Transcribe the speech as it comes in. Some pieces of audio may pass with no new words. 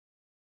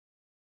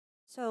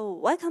So,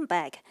 welcome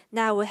back.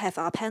 Now we have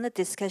our panel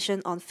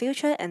discussion on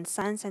future and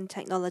science and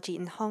technology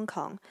in Hong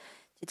Kong.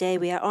 Today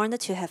we are honored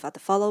to have the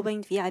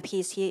following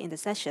VIPs here in the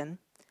session.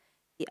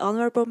 The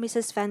Honorable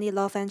Mrs. Fanny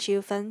Fan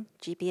GBS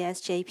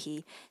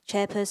JP,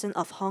 Chairperson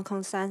of Hong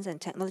Kong Science and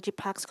Technology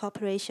Parks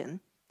Corporation.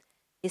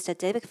 Mr.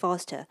 David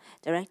Foster,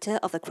 Director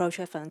of the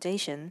Croce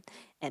Foundation,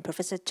 and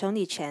Professor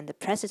Tony Chen, the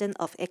President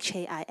of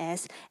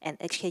HKIS and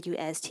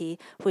HKUST,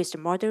 who is the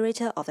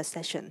moderator of the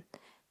session.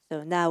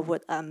 So now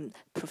would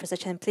Professor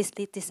Chen please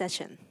lead this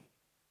session.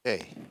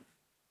 Okay.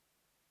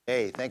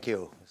 Hey, thank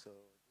you. So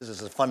this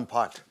is a fun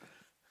part.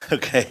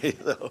 Okay,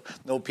 so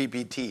no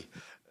PPT.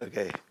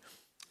 Okay.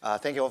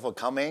 Thank you all for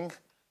coming.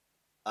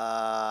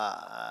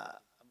 I'm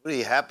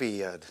really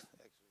happy,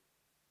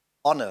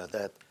 honored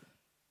that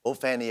both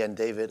Fanny and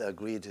David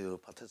agreed to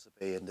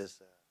participate in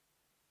this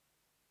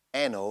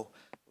panel.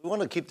 We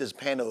want to keep this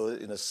panel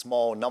in a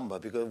small number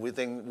because we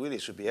think really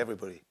should be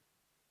everybody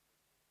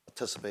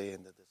participate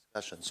in the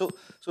discussion. So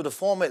the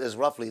format is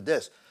roughly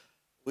this.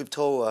 We've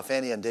told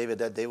Fanny and David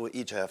that they will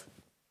each have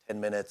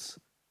 10 minutes.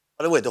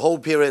 By the way, the whole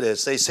period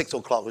is, say, 6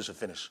 o'clock, we should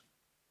finish.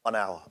 1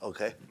 hour,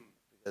 okay?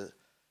 Because,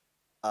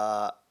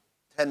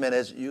 10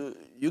 minutes, you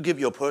give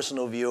your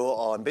personal view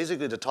on,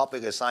 basically the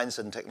topic is science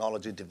and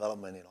technology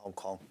development in Hong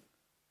Kong.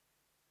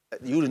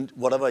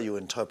 Whatever you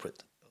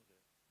interpret.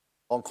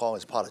 Hong Kong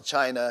is part of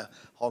China.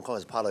 Hong Kong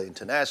is part of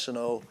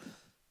international.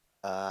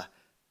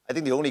 I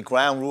think the only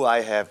ground rule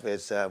I have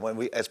is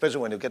especially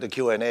when you get the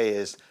Q&A,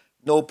 is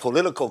no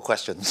political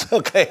questions.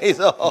 Okay,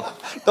 so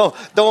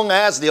don't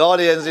ask the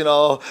audience,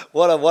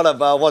 what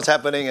about what's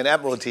happening in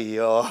Admiralty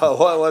or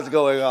what's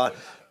going on.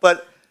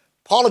 But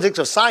politics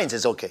of science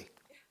is okay.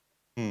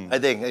 I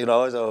think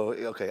So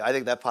okay, I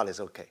think that part is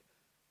okay.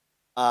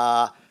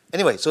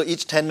 Anyway, so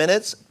each 10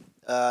 minutes,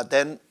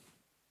 then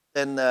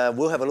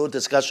we'll have a little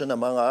discussion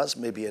among us,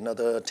 maybe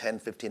another 10,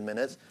 15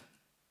 minutes.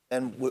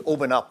 And we'll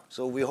open up.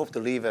 So we hope to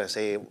leave,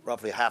 say,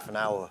 roughly half an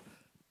hour,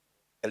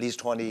 at least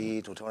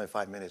 20 to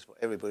 25 minutes for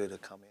everybody to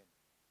come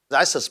in.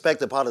 I suspect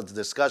that part of the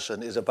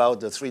discussion is about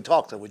the 3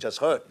 talks that we just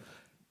heard.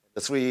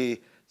 The 3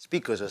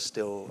 speakers are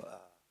still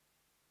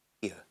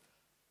here.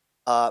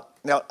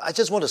 Now, I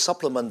just want to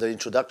supplement the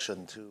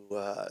introduction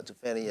to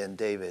Fanny and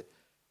David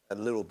a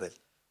little bit.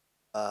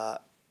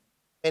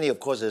 Fanny,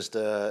 of course, is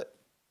the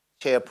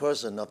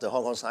chairperson of the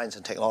Hong Kong Science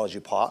and Technology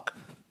Park.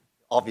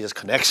 Obvious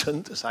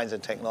connection to science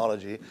and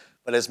technology.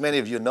 But as many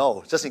of you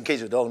know, just in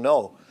case you don't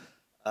know,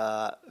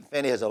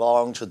 Fanny has a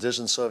long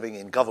tradition serving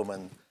in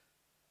government,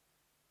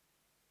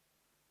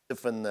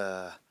 different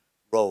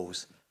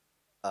roles.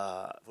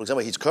 For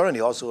example, he's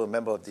currently also a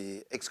member of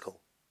the EXCO,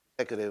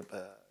 Executive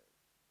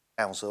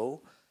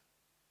Council.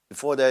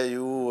 Before that,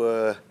 you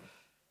were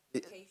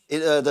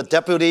the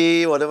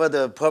deputy,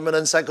 the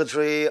permanent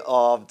secretary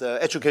of the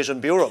Education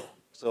Bureau.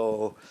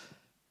 So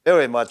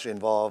very much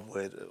involved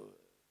with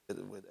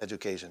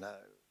education.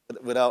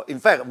 In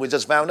fact, we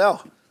just found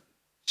out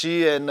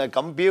she and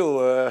Gam Biu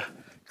were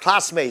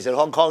classmates at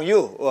Hong Kong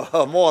U,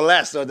 more or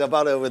less,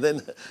 about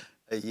within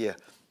a year.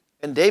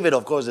 And David,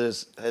 of course,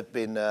 has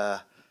been,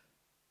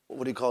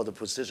 what do you call the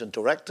position,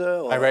 director?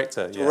 Or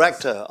Director, yes.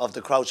 Director of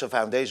the Croce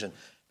Foundation.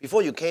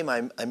 Before you came,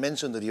 I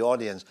mentioned to the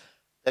audience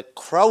that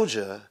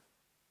Croce,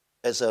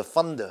 as a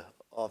funder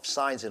of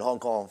science in Hong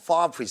Kong,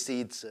 far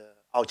precedes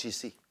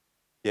RGC.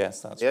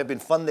 Yes, that's They have been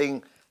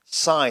funding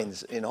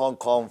science in Hong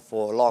Kong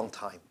for a long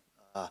time.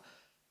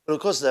 But of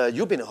course,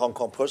 you've been in Hong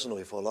Kong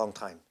personally for a long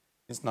time.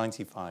 It's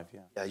 95, yeah.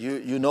 Yeah,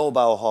 you know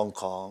about Hong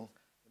Kong.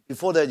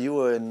 Before that, you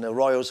were in the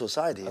Royal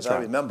Society, as I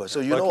remember. So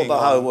you know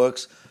about how it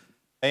works.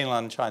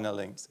 Mainland China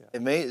links,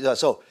 yeah.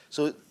 So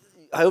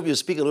I hope you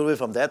speak a little bit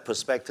from that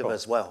perspective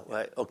as well,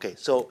 right? Okay,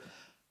 so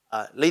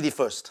lady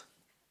first.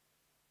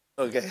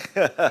 Okay.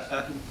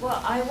 Well,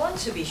 I want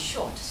to be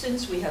short.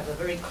 Since we have a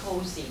very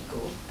cozy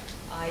group,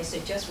 I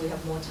suggest we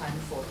have more time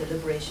for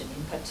deliberation.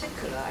 In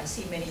particular, I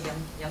see many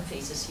young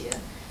faces here.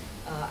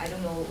 I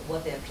don't know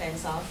what their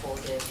plans are for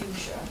their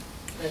future,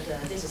 but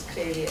this is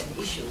clearly an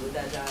issue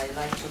that I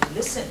like to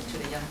listen to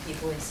the young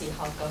people and see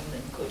how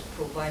government could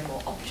provide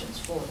more options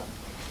for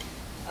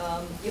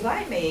them. If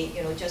I may,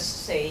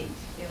 just say,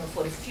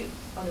 for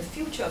on the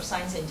future of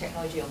science and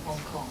technology of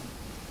Hong Kong,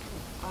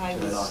 I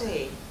would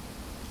say,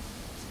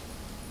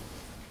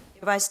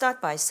 if I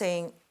start by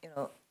saying,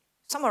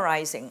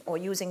 summarizing or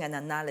using an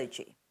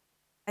analogy,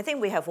 I think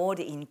we have all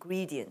the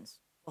ingredients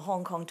for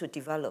Hong Kong to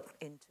develop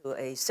into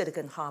a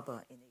Silicon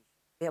Harbor in Asia.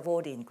 We have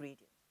all the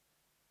ingredients.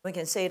 We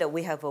can say that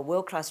we have a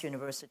world-class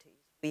universities,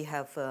 we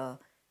have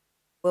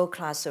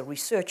world-class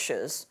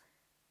researchers,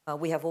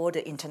 we have all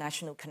the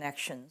international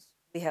connections,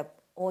 we have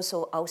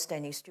also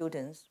outstanding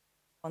students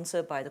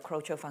sponsored by the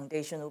Croce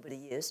Foundation over the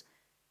years,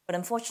 but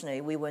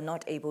unfortunately we were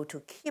not able to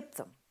keep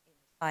them in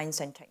science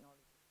and technology.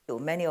 So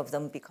many of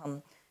them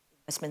become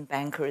investment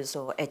bankers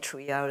or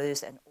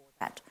actuaries and all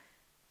that.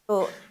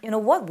 So,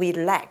 what we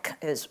lack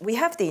is we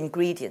have the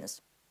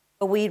ingredients,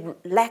 but we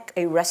lack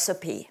a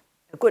recipe,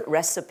 a good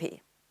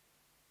recipe,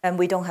 and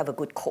we don't have a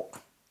good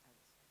cook.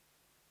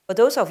 For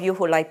those of you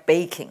who like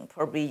baking,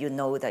 probably you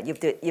know that if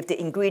the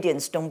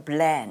ingredients don't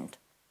blend,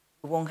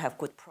 we won't have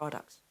good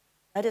products.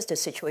 That is the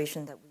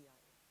situation that we are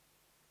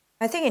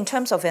in. I think in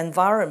terms of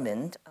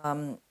environment,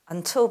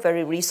 until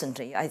very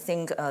recently, I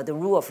think the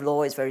rule of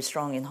law is very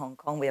strong in Hong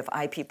Kong. We have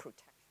IP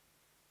protection.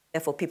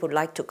 Therefore, people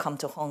like to come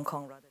to Hong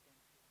Kong rather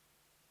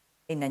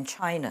than in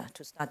China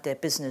to start their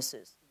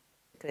businesses,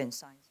 particularly in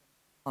science and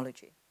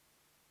technology.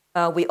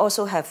 We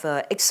also have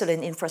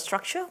excellent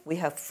infrastructure. We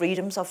have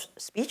freedoms of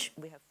speech.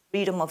 We have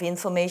freedom of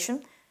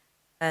information.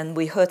 And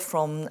we heard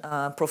from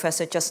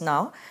Professor just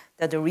now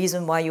that the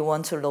reason why you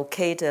want to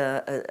locate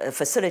a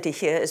facility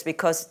here is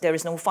because there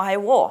is no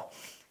firewall.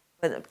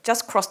 But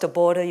just across the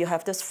border, you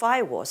have this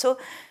firewall. So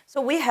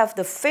we have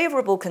the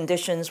favorable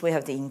conditions. We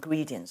have the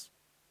ingredients.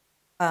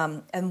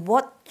 And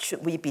what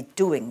should we be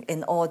doing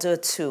in order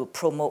to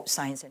promote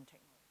science and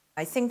technology?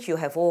 I think you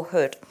have all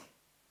heard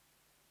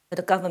that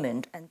the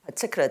government, and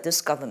particularly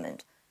this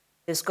government,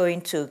 is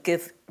going to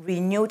give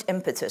renewed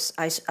impetus.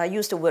 I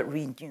use the word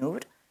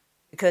renewed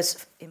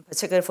because, in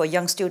particular for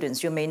young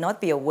students, you may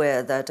not be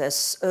aware that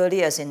as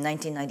early as in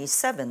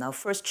 1997, our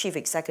first chief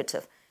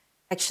executive,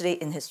 actually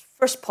in his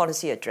first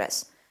policy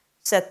address,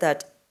 said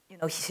that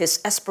his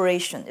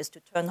aspiration is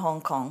to turn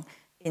Hong Kong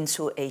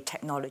into a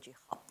technology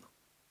hub.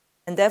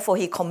 And therefore,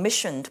 he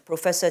commissioned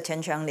Professor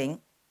Tian Jiangling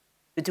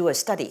to do a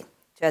study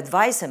to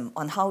advise him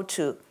on how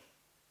to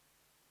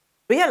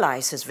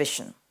realize his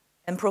vision.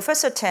 And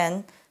Professor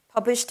Tian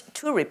published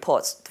 2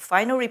 reports. The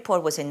final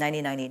report was in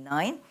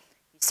 1999.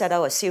 He set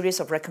out a series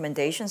of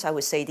recommendations. I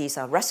would say these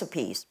are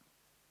recipes.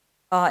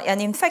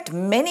 And in fact,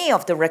 many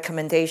of the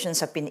recommendations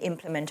have been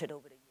implemented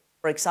over the years.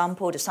 For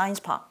example, the Science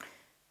Park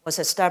was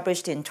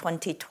established in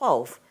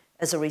 2012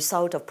 as a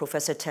result of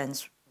Professor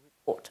Tian's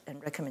report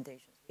and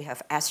recommendations. We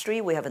have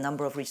ASTRI, we have a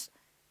number of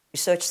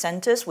research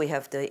centers, we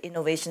have the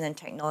Innovation and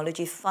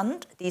Technology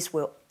Fund.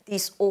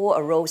 These all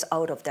arose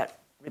out of that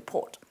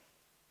report.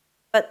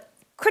 But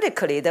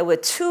critically, there were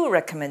 2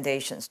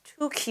 recommendations,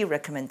 2 key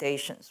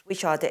recommendations,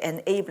 which are the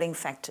enabling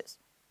factors.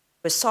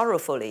 We're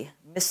sorrowfully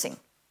missing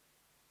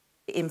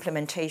the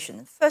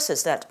implementation. First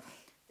is that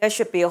there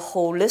should be a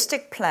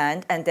holistic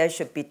plan and there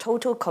should be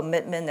total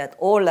commitment at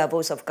all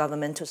levels of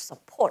government to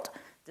support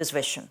this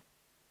vision.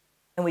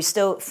 And we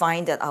still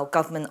find that our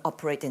government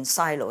operate in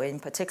silo, in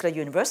particular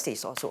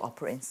universities also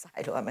operate in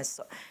silo, I must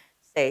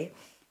say.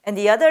 And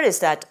the other is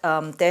that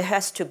there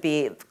has to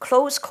be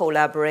close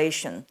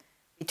collaboration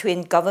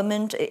between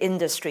government,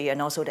 industry,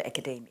 and also the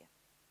academia.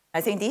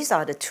 I think these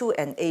are the 2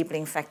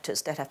 enabling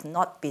factors that have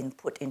not been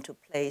put into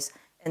place,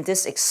 and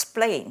this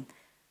explains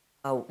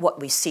what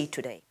we see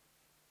today.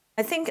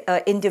 I think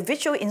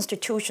individual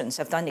institutions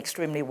have done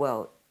extremely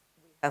well.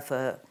 We have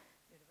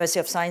University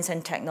of Science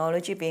and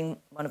Technology being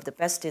one of the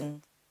best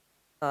in,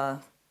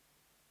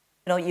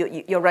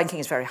 your ranking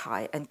is very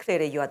high, and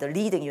clearly you are the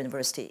leading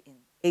university in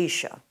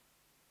Asia.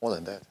 More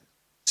than that.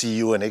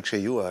 CU and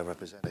HKU are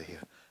represented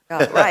here.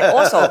 Right,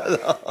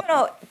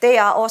 also, they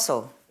are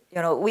also,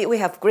 we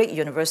have great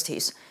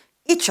universities,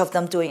 each of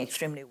them doing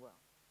extremely well.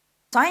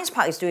 Science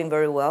Park is doing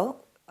very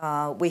well.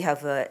 We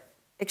have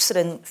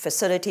excellent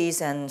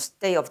facilities and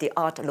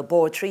state-of-the-art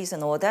laboratories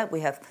and all that. We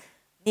have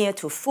near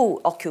to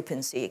full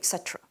occupancy,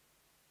 etc.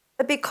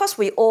 But because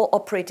we all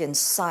operate in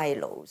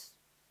silos,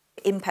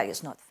 the impact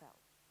is not felt.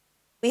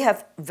 We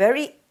have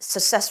very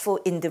successful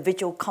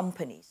individual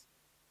companies,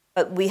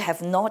 but we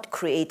have not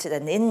created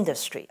an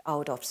industry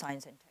out of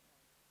science and technology.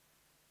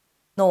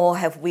 Nor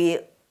have we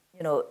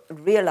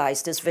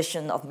realized this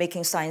vision of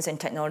making science and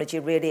technology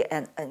really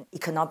an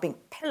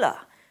economic pillar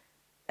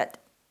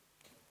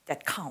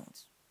that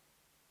counts.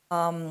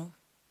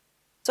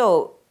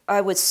 So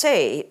I would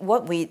say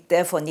what we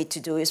therefore need to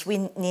do is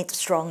we need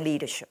strong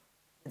leadership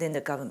within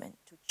the government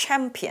to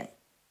champion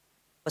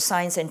for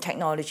science and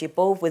technology,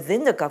 both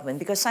within the government,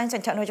 because science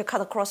and technology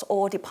cut across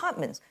all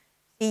departments.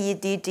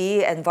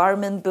 CEDD,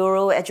 Environment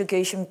Bureau,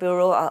 Education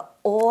Bureau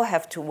all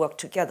have to work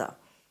together,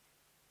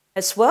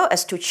 as well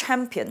as to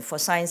champion for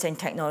science and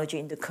technology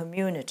in the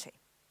community.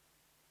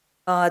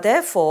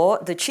 Therefore,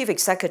 the chief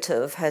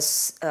executive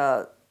has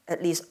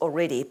at least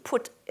already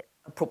put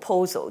a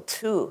proposal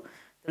to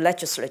the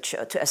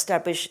legislature to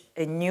establish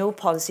a new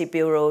policy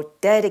bureau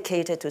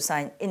dedicated to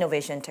science,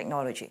 innovation, and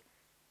technology.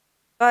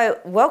 I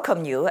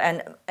welcome you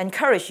and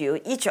encourage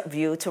you, each of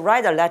you, to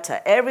write a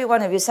letter. Every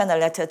one of you send a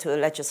letter to the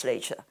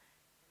legislature.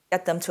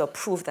 Get them to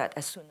approve that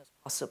as soon as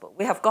possible.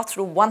 We have got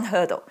through one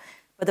hurdle,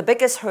 but the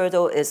biggest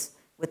hurdle is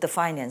with the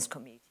Finance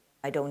Committee.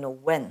 I don't know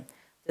when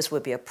this will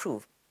be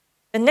approved.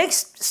 The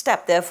next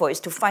step, therefore, is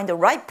to find the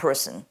right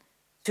person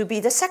to be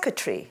the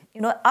secretary.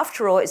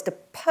 After all, it's the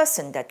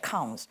person that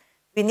counts.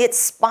 We need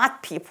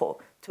smart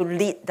people to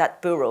lead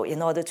that bureau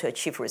in order to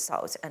achieve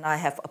results. And I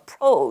have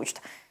approached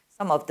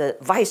some of the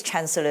vice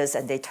chancellors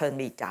and they turned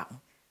me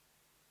down.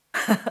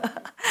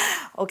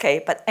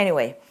 Okay, but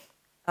anyway.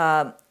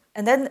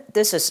 And then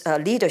this is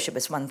leadership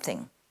is one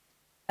thing.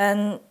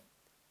 And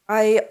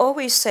I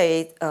always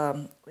say,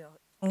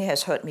 Tony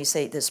has heard me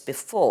say this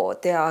before,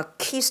 there are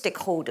key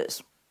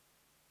stakeholders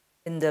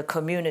in the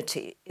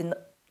community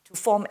to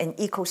form an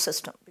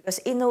ecosystem. Because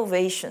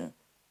innovation,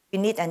 we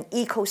need an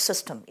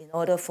ecosystem in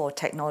order for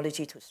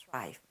technology to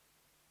thrive.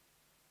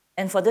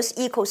 And for this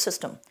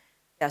ecosystem,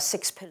 there are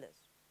 6 pillars.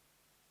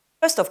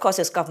 First, of course,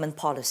 is government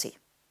policy.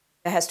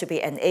 There has to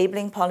be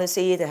enabling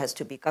policy, there has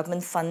to be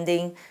government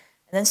funding.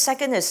 And then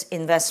second is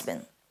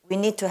investment. We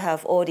need to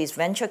have all these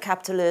venture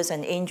capitalists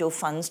and angel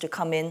funds to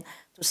come in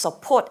to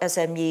support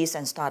SMEs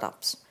and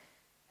startups.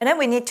 And then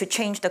we need to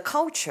change the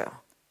culture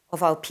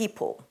of our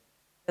people.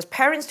 Because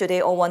parents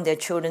today all want their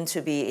children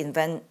to be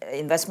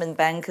investment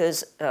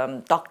bankers,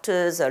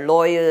 doctors,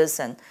 lawyers,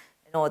 and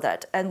all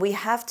that. And we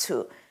have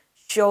to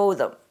show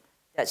them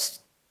that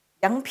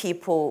young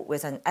people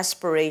with an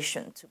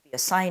aspiration to be a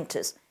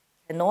scientist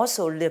can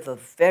also live a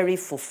very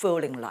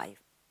fulfilling life.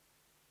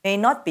 May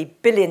not be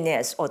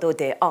billionaires, although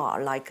they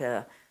are, like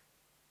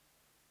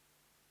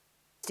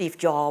Steve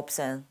Jobs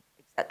and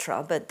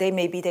etc., but they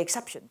may be the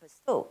exception. But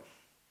still,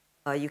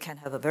 you can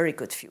have a very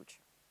good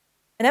future.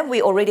 And then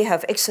we already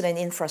have excellent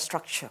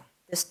infrastructure.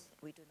 This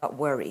we do not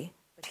worry.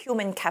 But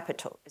human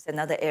capital is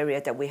another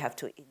area that we have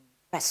to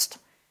invest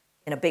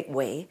in a big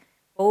way,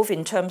 both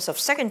in terms of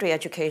secondary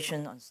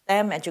education, on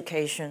STEM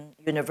education,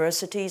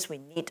 universities. We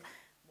need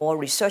more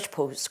research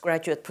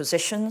postgraduate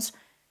positions,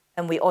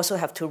 and we also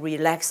have to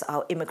relax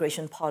our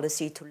immigration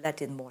policy to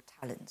let in more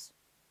talents.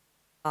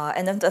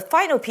 And then the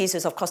final piece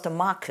is, of course, the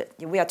market.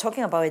 We are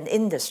talking about an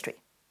industry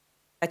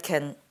that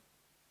can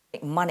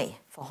make money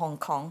for Hong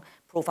Kong,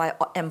 provide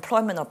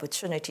employment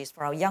opportunities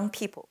for our young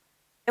people.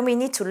 And we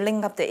need to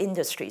link up the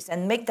industries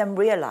and make them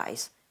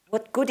realize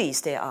what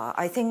goodies there are.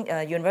 I think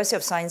University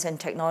of Science and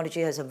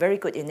Technology has a very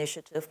good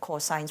initiative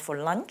called Science for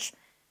Lunch,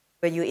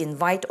 where you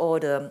invite all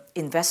the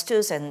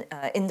investors and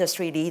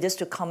industry leaders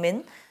to come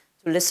in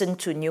to listen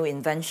to new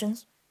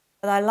inventions.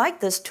 But I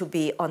like this to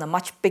be on a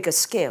much bigger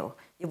scale.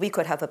 If we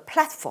could have a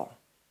platform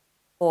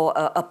or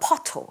a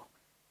portal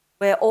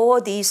where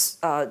all these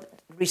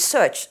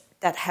research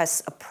that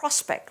has a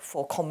prospect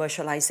for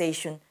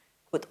commercialization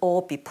could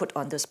all be put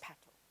on this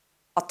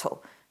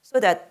portal, so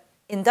that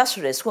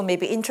industrialists who may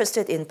be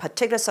interested in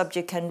particular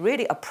subject can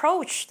really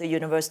approach the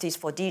universities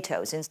for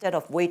details instead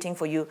of waiting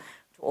for you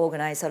to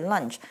organize a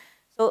lunch.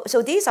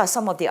 So these are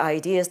some of the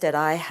ideas that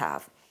I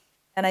have.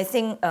 And I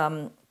think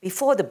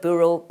before the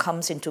Bureau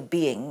comes into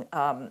being,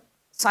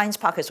 Science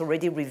Park has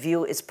already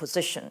reviewed its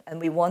position,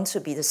 and we want to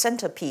be the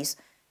centerpiece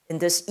in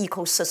this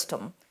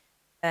ecosystem.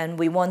 And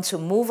we want to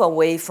move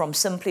away from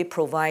simply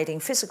providing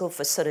physical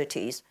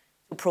facilities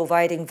to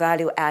providing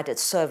value-added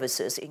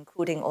services,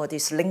 including all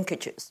these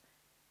linkages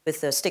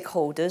with the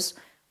stakeholders,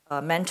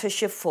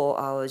 mentorship for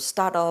our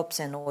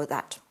startups and all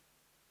that.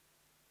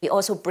 We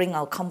also bring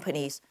our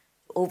companies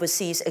to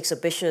overseas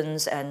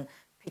exhibitions and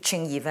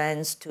pitching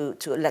events to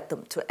let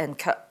them and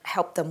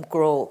help them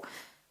grow.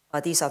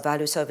 These are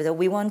value services.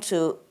 We want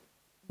to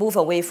move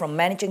away from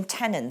managing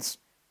tenants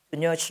to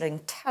nurturing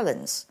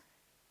talents.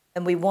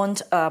 And we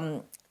want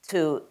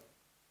to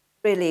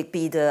really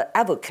be the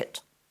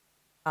advocate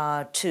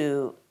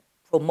to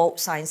promote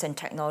science and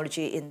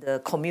technology in the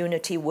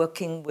community,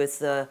 working with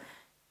the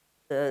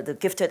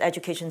Gifted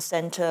Education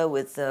Center,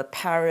 with the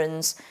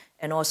parents,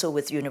 and also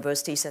with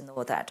universities and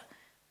all that.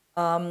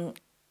 For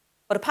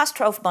the past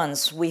 12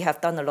 months, we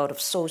have done a lot of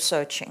soul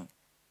searching.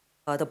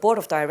 The board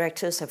of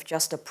directors have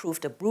just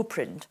approved a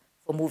blueprint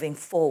for moving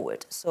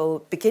forward.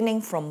 So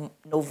beginning from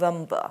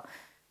November,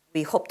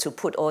 we hope to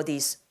put all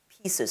these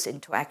pieces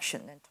into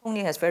action. And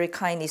Tony has very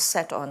kindly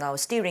sat on our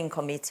steering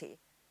committee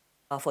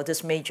for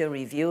this major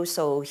review,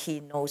 so he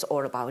knows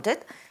all about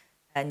it.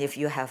 And if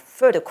you have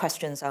further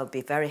questions, I'll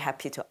be very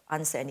happy to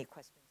answer any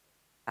questions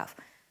you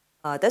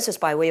have. This is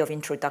by way of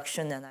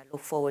introduction, and I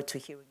look forward to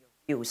hearing your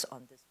views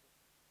on this.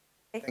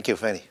 Okay? Thank you,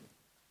 Fanny.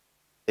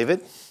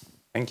 David?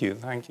 Thank you,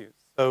 thank you.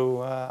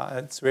 So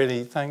it's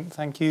really,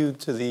 thank you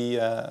to the,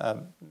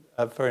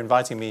 for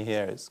inviting me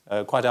here. It's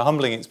quite a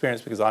humbling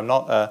experience because I'm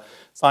not a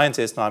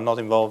scientist and I'm not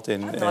involved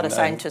in... I'm not a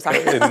scientist.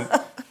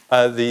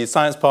 in the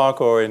science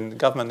park or in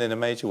government in a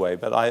major way.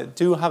 But I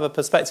do have a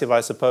perspective,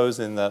 I suppose,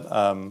 in that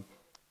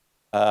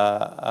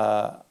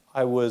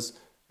I was,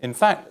 in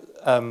fact,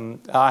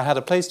 I had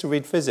a place to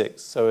read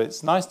physics. So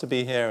it's nice to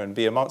be here and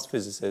be amongst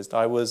physicists.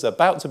 I was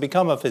about to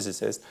become a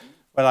physicist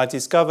when I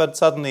discovered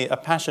suddenly a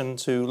passion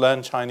to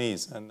learn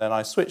Chinese. And then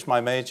I switched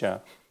my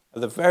major. At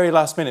the very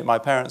last minute, my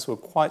parents were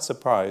quite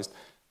surprised.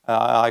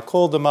 I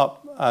called them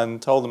up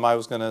and told them I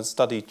was going to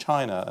study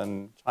China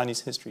and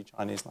Chinese history,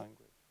 Chinese language.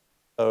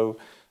 So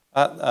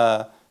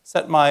that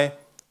set my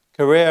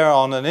career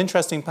on an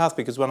interesting path,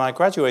 because when I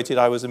graduated,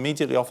 I was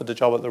immediately offered a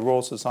job at the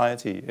Royal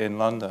Society in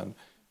London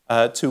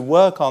to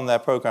work on their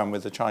program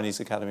with the Chinese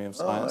Academy of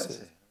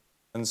Sciences.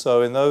 And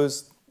so in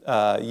those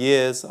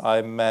years,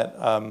 I met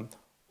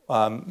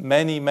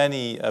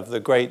many of the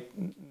great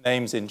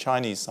names in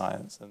Chinese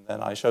science, and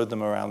then I showed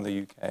them around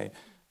the UK.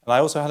 And I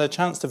also had a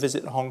chance to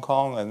visit Hong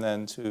Kong and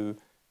then to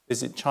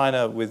visit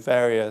China with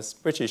various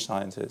British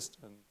scientists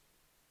and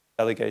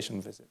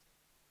delegation visits.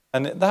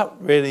 And that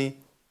really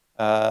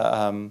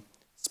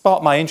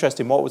sparked my interest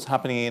in what was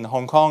happening in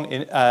Hong Kong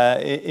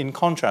in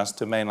contrast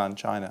to mainland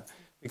China.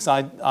 Because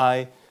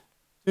I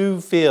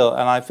do feel,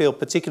 and I feel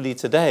particularly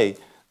today,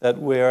 that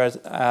we're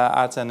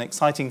at an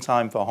exciting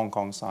time for Hong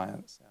Kong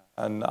science.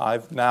 And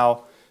I've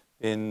now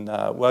been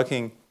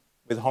working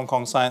with Hong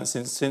Kong science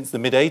since the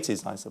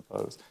mid-80s, I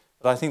suppose.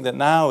 But I think that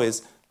now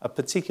is a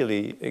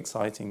particularly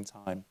exciting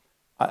time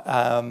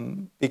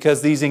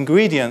because these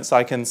ingredients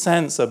I can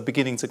sense are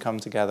beginning to come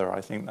together.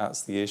 I think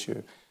that's the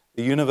issue.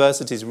 The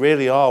universities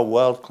really are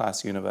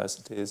world-class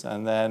universities,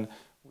 and then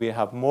we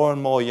have more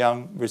and more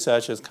young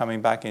researchers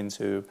coming back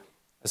into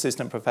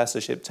assistant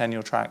professorship,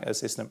 tenure track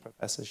assistant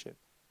professorship.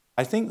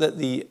 I think that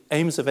the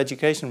Aims of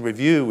Education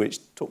review, which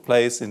took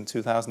place in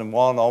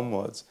 2001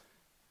 onwards,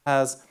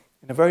 has,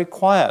 in a very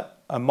quiet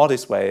and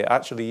modest way,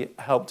 actually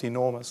helped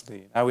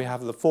enormously. Now we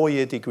have the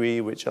 4-year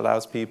degree, which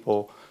allows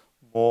people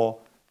more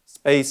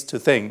space to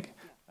think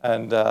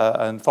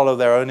and follow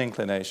their own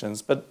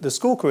inclinations. But the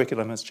school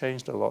curriculum has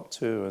changed a lot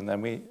too, and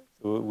then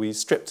we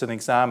stripped an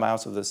exam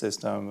out of the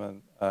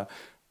system.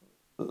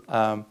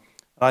 And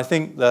I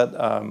think that,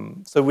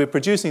 so we're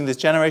producing this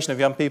generation of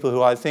young people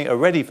who I think are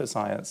ready for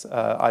science.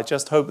 I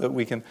just hope that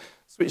we can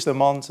switch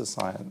them on to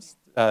science,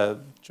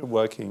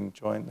 working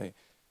jointly.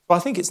 So I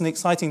think it's an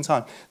exciting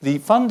time. The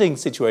funding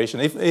situation,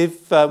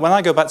 when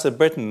I go back to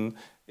Britain,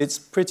 it's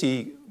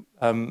pretty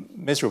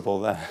miserable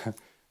there.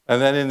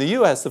 And then in the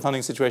US, the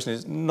funding situation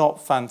is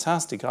not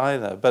fantastic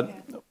either. But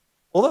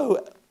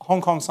although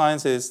Hong Kong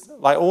sciences,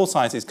 like all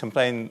sciences,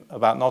 complain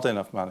about not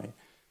enough money,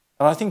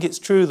 and I think it's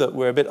true that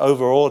we're a bit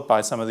overawed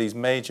by some of these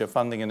major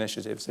funding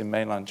initiatives in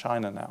mainland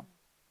China now.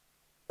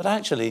 But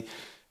actually,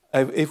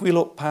 if we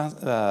look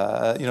past,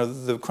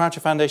 the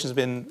Croucher Foundation has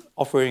been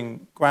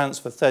offering grants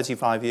for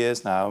 35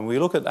 years now, and we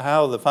look at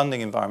how the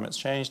funding environment's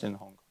changed in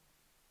Hong Kong.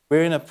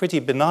 We're in a pretty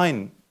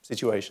benign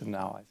situation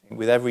now, I think,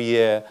 with every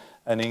year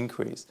an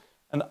increase.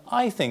 And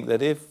I think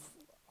that if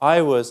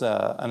I was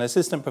an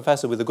assistant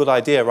professor with a good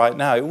idea right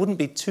now, it wouldn't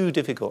be too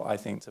difficult, I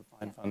think, to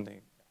find funding.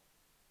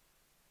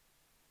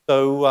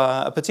 So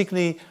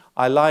particularly,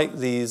 I like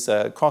these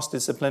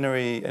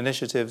cross-disciplinary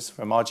initiatives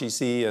from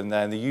RGC, and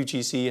then the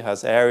UGC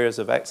has areas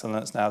of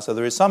excellence now. So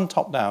there is some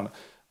top-down,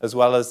 as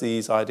well as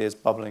these ideas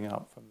bubbling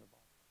up from the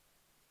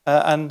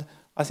bottom. And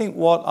I think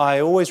what I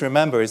always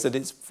remember is that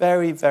it's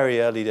very, very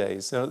early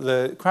days. So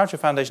the Croucher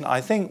Foundation, I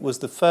think, was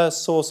the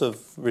first source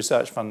of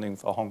research funding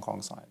for Hong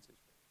Kong science,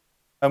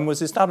 and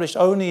was established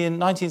only in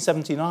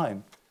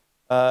 1979.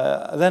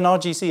 Then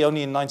RGC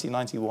only in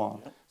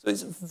 1991. So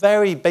it's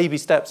very baby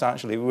steps,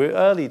 actually. We're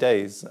early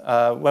days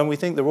when we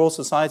think the Royal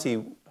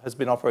Society has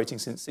been operating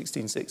since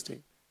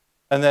 1660.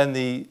 And then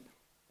the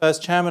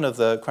first chairman of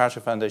the Croucher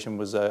Foundation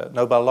was a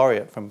Nobel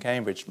laureate from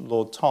Cambridge,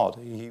 Lord Todd.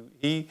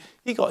 He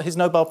got his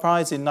Nobel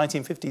Prize in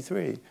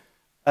 1953.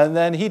 And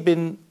then he'd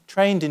been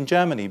trained in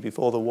Germany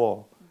before the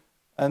war.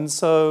 And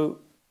so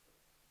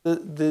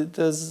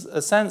there's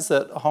a sense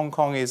that Hong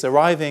Kong is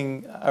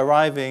arriving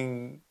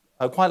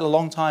quite a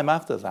long time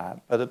after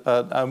that,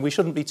 but we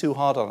shouldn't be too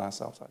hard on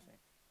ourselves, I think.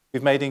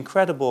 We've made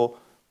incredible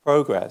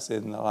progress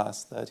in the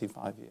last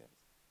 35 years.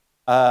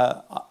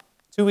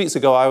 2 weeks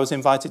ago, I was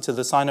invited to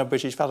the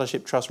Sino-British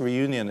Fellowship Trust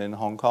reunion in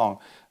Hong Kong,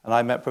 and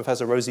I met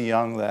Professor Rosie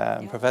Young there,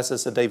 and Professor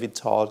Sir David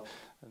Todd,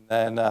 and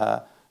then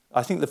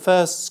I think the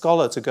first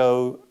scholar to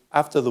go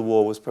after the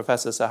war was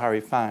Professor Sir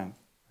Harry Fang,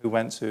 who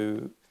went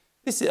to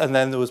this, and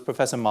then there was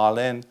Professor Ma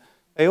Lin.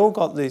 They all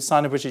got the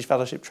Sino-British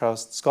Fellowship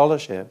Trust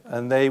scholarship,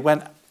 and they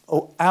went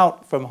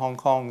out from Hong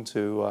Kong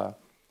to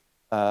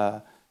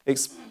to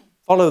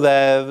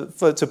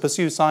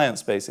pursue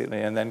science, basically,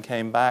 and then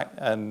came back.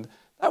 And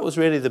that was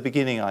really the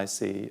beginning, I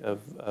see, of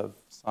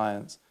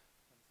science.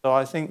 So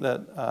I think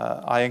that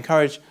I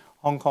encourage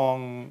Hong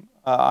Kong,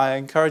 I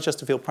encourage us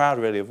to feel proud,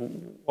 really, of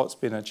what's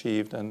been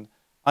achieved. And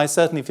I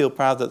certainly feel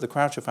proud that the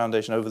Croucher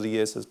Foundation over the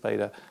years has played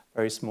a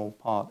very small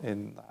part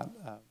in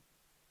that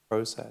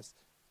process.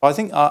 I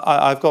think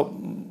I've got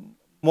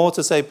more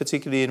to say,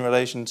 particularly in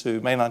relation to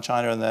mainland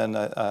China and then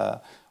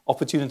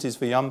opportunities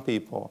for young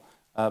people.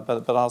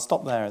 But I'll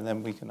stop there and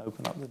then we can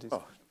open up the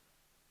discussion. Oh,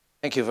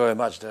 thank you very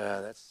much.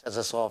 That sets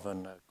us off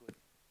on a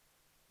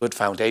good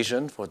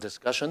foundation for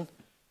discussion.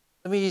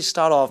 Let me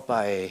start off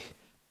by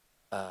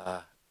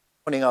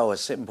pointing out a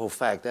simple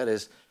fact. That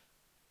is,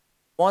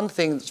 one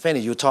thing, Fanny,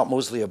 you talk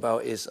mostly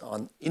about is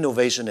on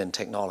innovation and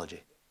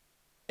technology.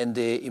 And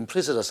the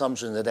implicit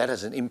assumption that that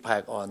has an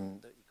impact on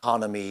the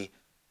economy,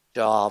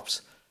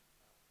 jobs,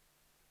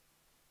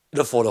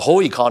 for the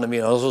whole economy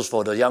and also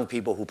for the young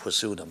people who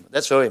pursue them.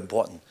 That's very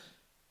important.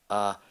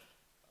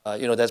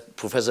 That's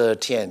Professor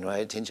Tian,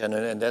 right? Tian Chen,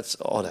 and that's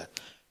all that.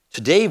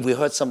 Today, we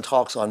heard some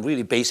talks on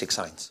really basic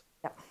science.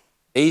 Yeah.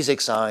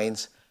 Basic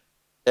science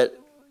that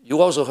you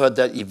also heard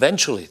that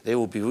eventually they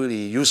will be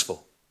really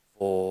useful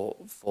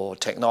for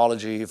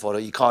technology, for the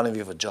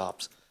economy, for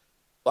jobs.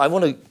 So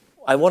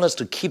I want us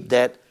to keep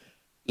that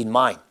in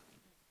mind.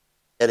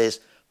 That is,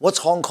 what's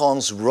Hong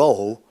Kong's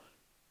role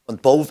on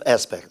both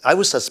aspects? I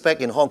would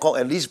suspect in Hong Kong,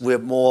 at least we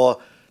have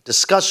more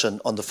discussion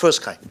on the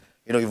first kind.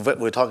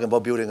 We're talking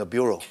about building a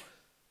bureau.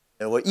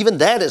 Even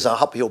that is an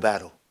uphill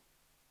battle.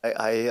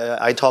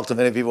 I talk to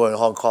many people in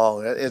Hong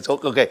Kong. It's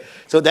okay.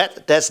 So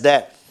that's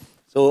that.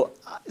 So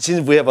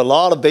since we have a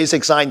lot of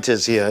basic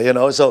scientists here, you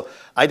know, so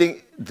I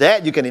think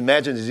that you can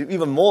imagine is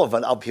even more of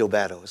an uphill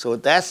battle. So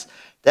that's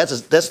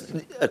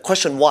a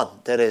question one.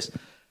 That is,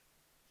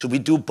 should we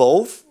do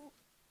both?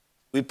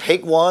 We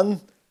pick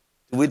one.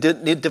 Do we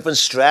need different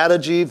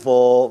strategy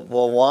for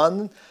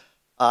one?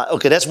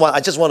 Okay, that's one. I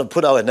just want to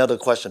put out another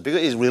question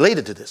because it's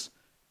related to this.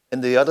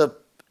 And the other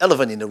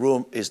elephant in the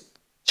room is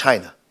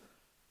China.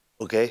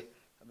 Okay,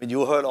 I mean,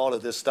 you heard all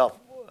of this stuff,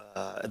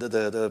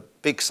 the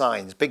big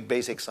signs, big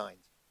basic signs.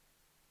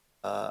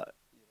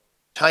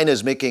 China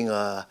is making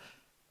a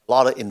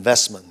lot of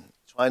investment,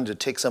 trying to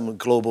take some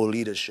global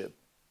leadership.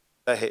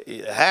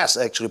 It has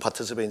actually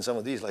participated in some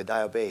of these, like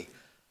Daya Bay.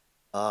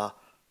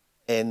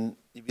 And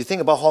if you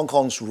think about Hong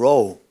Kong's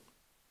role,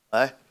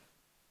 right,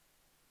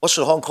 what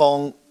should Hong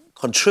Kong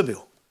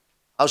contribute?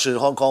 How should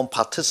Hong Kong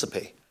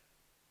participate,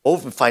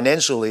 both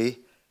financially,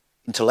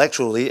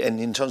 intellectually, and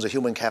in terms of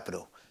human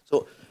capital?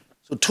 So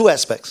two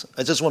aspects.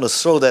 I just want to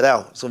throw that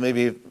out. So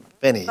maybe,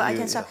 Fanny.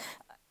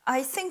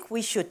 I think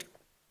we should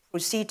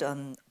proceed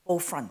on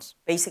both fronts,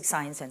 basic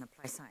science and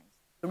applied science.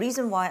 The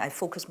reason why I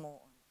focus more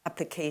on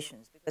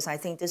applications, because I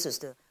think this is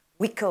the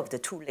weaker of the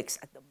two legs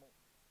at the moment.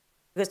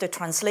 Because the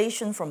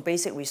translation from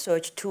basic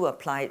research to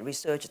applied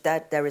research,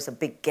 that there is a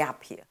big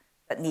gap here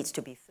that needs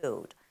to be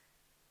filled.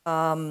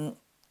 As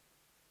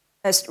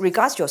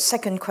regards your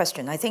second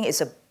question, I think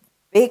it's a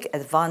big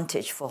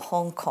advantage for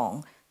Hong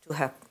Kong to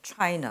have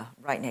China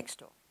right next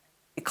door.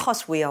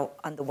 Because we are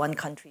under one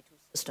country, two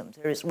systems,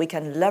 we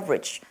can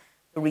leverage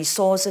the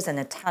resources and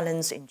the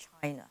talents in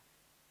China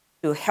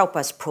to help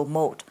us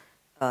promote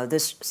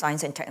this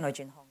science and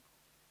technology in Hong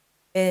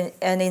Kong.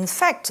 And in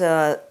fact,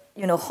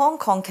 you know, Hong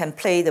Kong can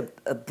play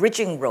a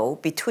bridging role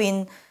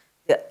between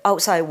the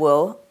outside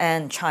world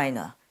and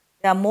China.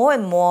 There are more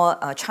and more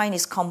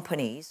Chinese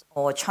companies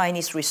or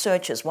Chinese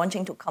researchers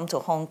wanting to come to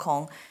Hong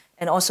Kong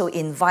and also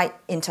invite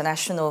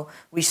international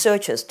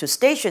researchers to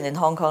station in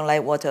Hong Kong,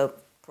 like what a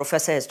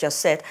professor has just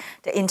said.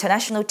 The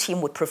international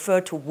team would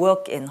prefer to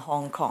work in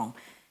Hong Kong.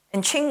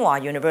 And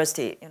Tsinghua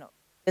University, you know,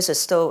 this is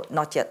still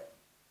not yet,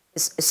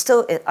 it's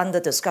still under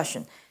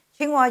discussion.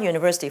 Tsinghua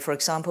University, for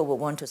example, will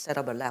want to set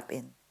up a lab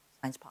in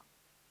Science Park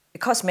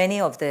because many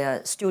of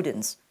their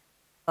students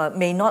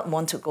may not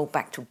want to go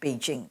back to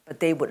Beijing, but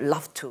they would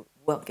love to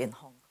work in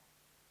Hong Kong.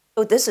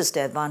 So this is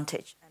the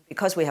advantage. And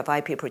because we have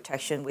IP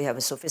protection, we have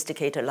a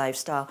sophisticated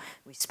lifestyle,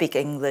 we speak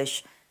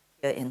English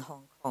here in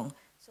Hong Kong.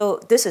 So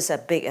this is a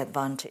big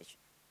advantage.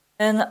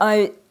 And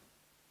I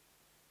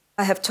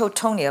have told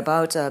Tony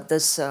about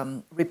this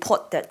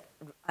report that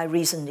I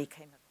recently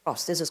came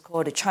across. This is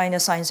called the China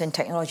Science and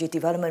Technology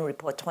Development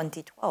Report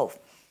 2012.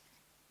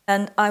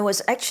 And I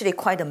was actually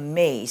quite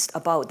amazed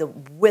about the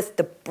width,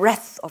 the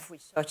breadth of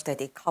research that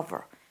they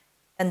cover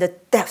and the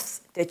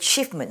depth, the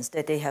achievements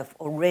that they have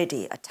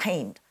already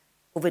attained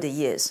over the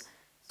years.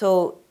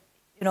 So,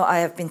 you know, I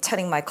have been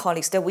telling my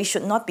colleagues that we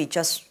should not be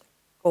just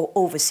go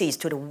overseas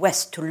to the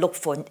West to look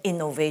for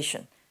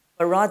innovation,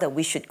 but rather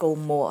we should go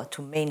more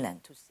to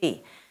mainland to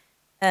see.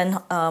 And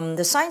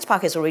the Science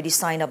Park has already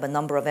signed up a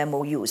number of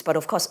MOUs, but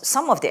of course,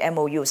 some of the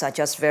MOUs are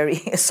just very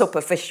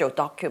superficial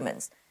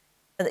documents.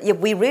 If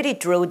we really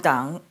drill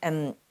down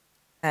and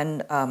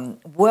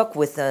work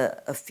with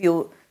a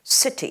few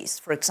cities,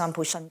 for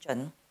example,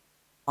 Shenzhen,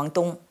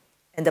 Guangdong,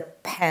 and the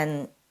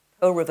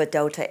Pearl River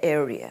Delta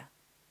area,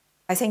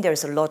 I think there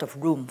is a lot of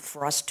room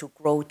for us to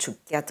grow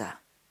together.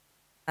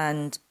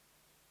 And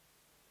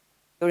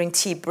during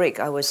tea break,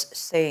 I was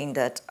saying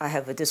that I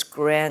have this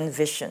grand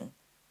vision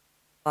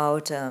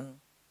about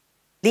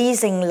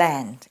leasing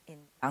land in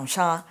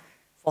Changsha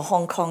for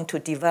Hong Kong to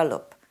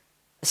develop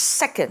a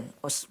second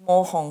or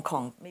small Hong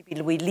Kong.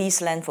 Maybe we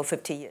lease land for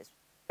 50 years.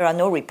 There are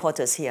no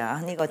reporters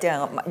here.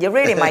 You're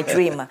really my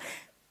dream.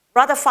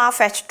 Rather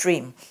far-fetched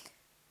dream.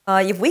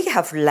 If we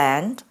have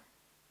land,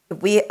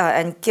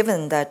 and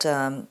given that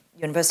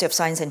University of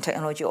Science and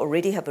Technology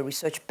already have a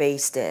research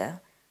base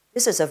there,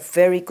 this is a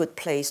very good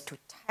place to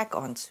tack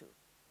onto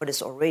what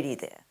is already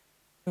there.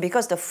 And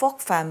because the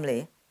Fok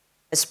family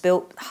has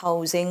built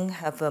housing,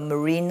 have a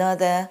marina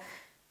there,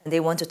 and they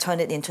want to turn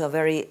it into a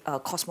very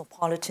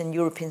cosmopolitan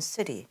European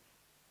city.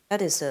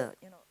 That is a,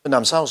 you know.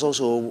 Namsao is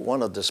also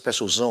one of the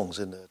special zones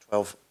in the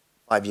 12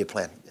 5-year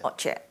plan. Yeah.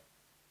 Not yet.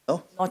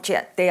 No? Not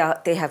yet.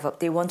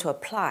 They want to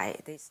apply.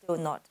 They still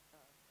not.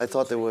 I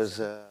thought there was,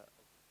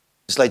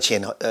 it's like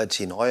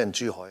Qinhai and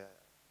Zhuhai.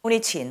 Only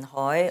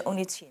Qinhai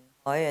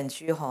and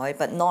Zhuhai,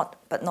 but not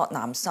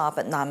Namsa.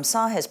 But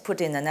Namsa has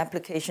put in an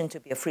application to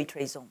be a free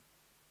trade zone.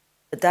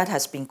 But that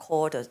has been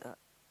called,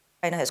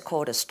 China has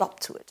called a stop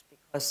to it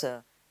because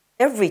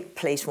every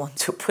place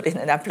wants to put in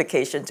an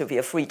application to be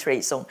a free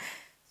trade zone.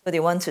 So they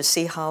want to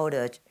see how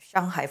the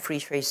Shanghai Free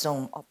Trade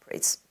Zone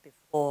operates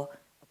before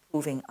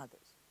approving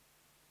others.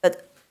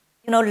 But,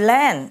 you know,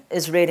 land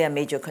is really a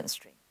major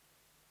constraint.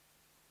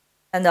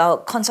 And our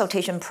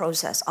consultation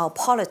process, our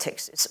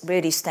politics is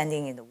really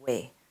standing in the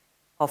way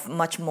of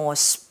much more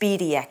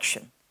speedy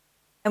action.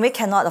 And we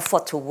cannot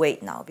afford to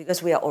wait now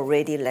because we are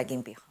already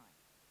lagging behind.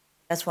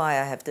 That's why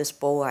I have this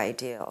bold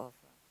idea of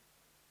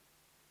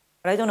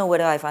But I don't know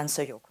whether I've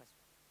answered your question.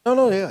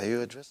 No, yeah,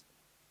 you addressed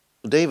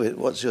it. David,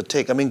 what's your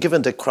take? I mean,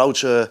 given the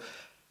Croucher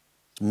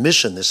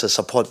mission is to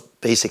support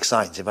basic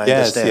science, if I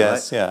understand,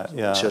 yes, right?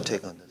 yeah. What's your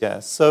take on this?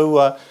 Yes. So,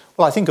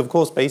 well, I think, of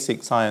course,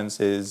 basic science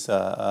is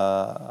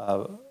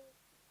the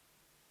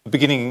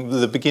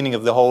beginning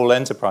of the whole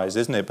enterprise,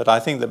 isn't it? But I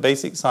think that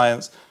basic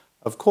science,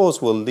 of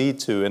course, will lead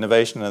to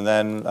innovation, and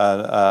then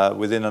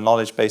within a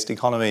knowledge-based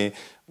economy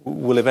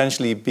will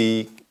eventually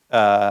be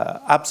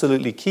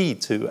absolutely key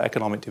to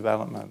economic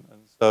development.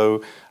 And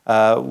so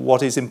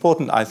what is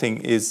important, I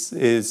think, is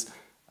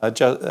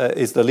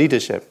the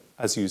leadership,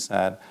 as you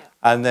said,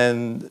 and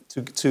then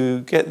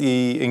to get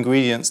the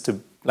ingredients to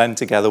blend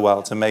together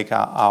well to make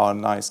our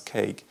nice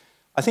cake.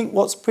 I think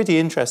what's pretty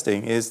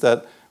interesting is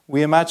that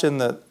we imagine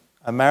that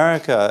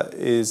America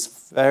is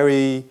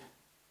very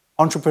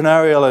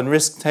entrepreneurial and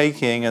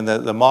risk-taking, and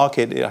that the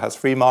market, it has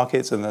free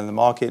markets, and then the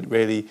market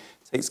really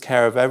takes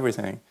care of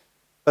everything.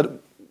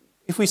 But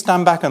if we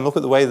stand back and look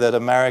at the way that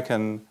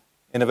American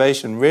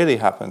innovation really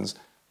happens,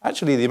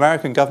 actually the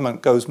American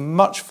government goes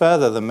much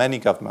further than many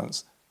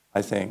governments,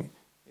 I think,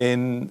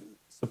 in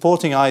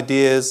supporting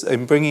ideas,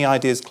 in bringing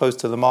ideas close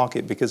to the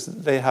market, because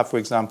they have, for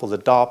example, the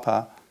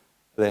DARPA,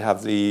 they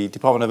have the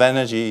Department of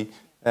Energy,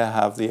 they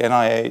have the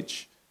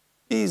NIH.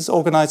 These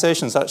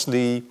organizations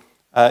actually,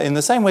 in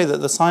the same way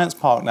that the Science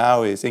Park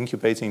now is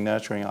incubating,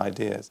 nurturing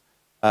ideas,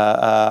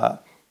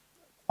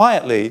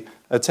 quietly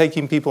are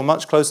taking people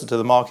much closer to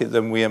the market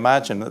than we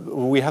imagine.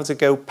 We have to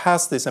go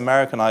past this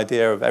American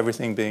idea of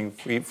everything being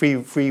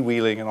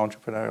freewheeling and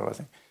entrepreneurial, I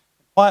think.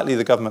 Quietly,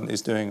 the government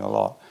is doing a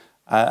lot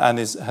and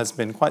has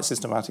been quite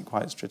systematic,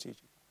 quite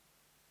strategic.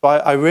 So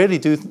I really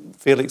do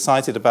feel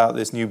excited about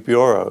this new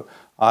bureau.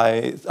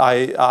 I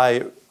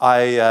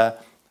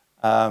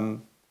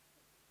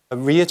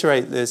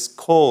reiterate this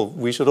call.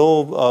 We should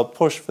all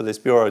push for this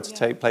bureau to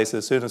take place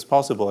as soon as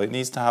possible. It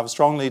needs to have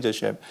strong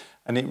leadership,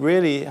 and it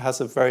really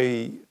has a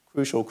very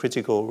crucial,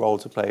 critical role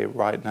to play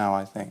right now,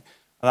 I think.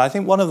 And I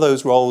think one of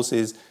those roles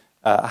is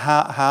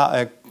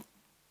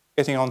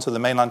getting onto the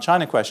mainland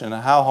China question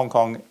and how Hong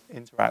Kong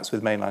interacts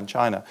with mainland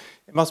China.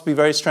 It must be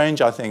very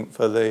strange, I think,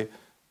 for the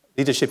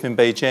leadership in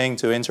Beijing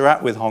to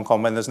interact with Hong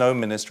Kong when there's no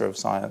Minister of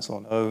Science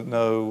or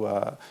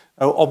no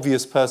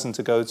obvious person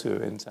to go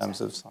to in terms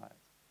of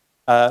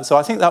science. So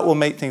I think that will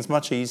make things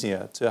much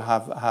easier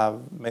to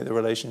make the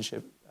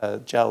relationship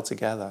gel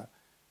together.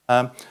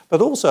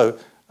 But also,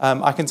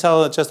 I can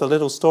tell just a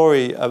little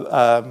story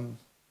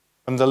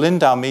from the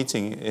Lindau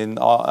meeting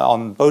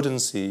on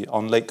Bodensee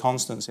on Lake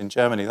Constance in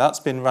Germany. That's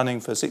been running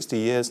for 60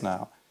 years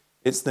now.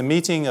 It's the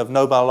meeting of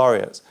Nobel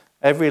laureates,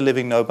 every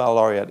living Nobel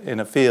laureate in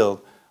a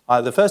field.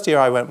 The first year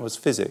I went was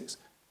physics.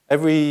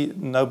 Every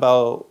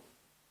Nobel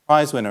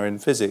Prize winner in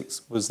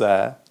physics was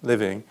there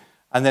living,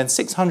 and then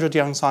 600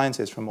 young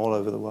scientists from all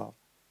over the world.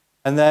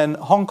 And then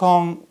Hong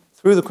Kong,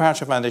 through the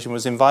Croucher Foundation,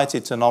 was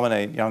invited to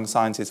nominate young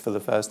scientists for the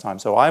first time.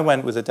 So I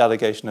went with a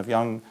delegation of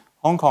young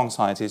Hong Kong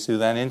scientists who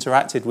then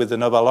interacted with the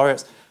Nobel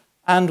laureates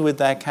and with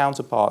their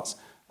counterparts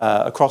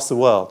across the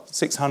world,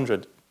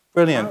 600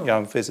 brilliant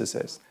young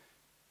physicists.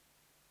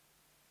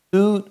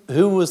 Who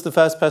was the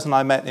first person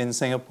I met in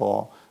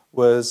Singapore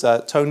was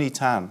Tony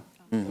Tan,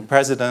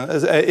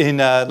 president in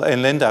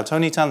Lindau.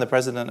 Tony Tan, the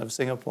president of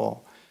Singapore.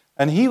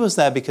 And he was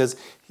there because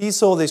he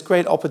saw this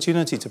great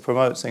opportunity to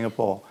promote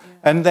Singapore.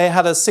 And they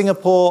had a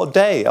Singapore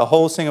day, a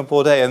whole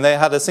Singapore day. And they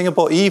had a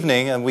Singapore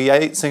evening, and we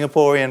ate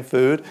Singaporean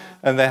food.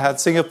 And they had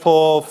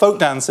Singapore folk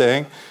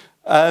dancing.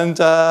 And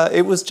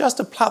it was just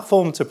a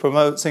platform to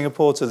promote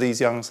Singapore to these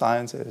young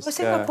scientists. Well,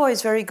 Singapore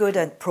is very good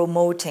at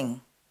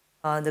promoting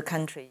the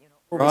country.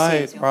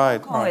 Overseas.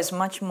 Right. Hong Kong is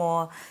much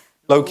more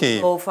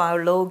low-key. Low-profile,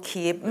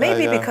 low-key.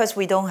 Maybe because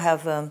we don't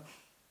have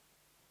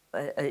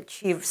a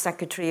chief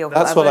secretary or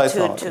whoever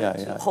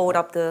to hold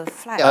up the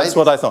flag. Yeah, that's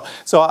what I thought.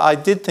 So I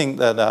did think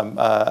that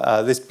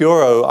this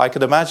bureau, I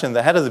could imagine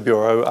the head of the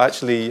bureau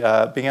actually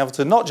being able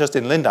to, not just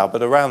in Lindau,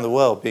 but around the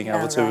world, being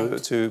able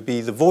to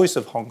be the voice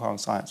of Hong Kong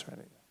science,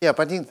 really. Yeah,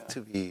 but I think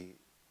to be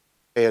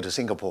fair to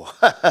Singapore,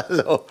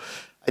 so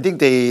I think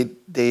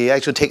they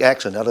actually take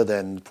action other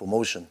than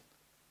promotion.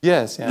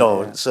 Yes,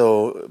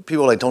 So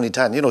people like Tony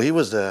Tan, he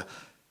was the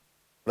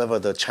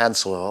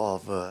chancellor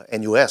of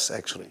NUS,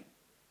 actually.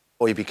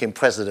 Or he became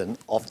president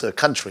of the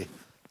country.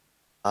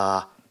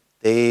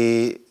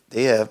 They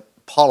have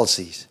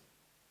policies.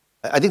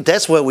 I think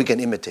that's where we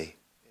can imitate,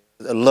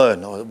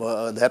 learn,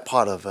 or that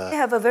part of they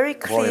have a very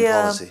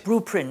clear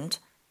blueprint,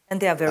 and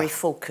they are very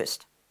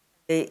focused.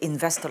 They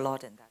invest a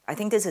lot in that. I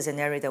think this is an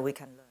area that we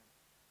can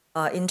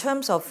learn. In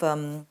terms of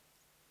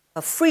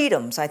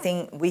freedoms, I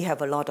think we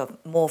have a lot of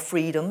more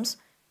freedoms,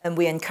 and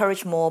we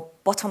encourage more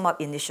bottom-up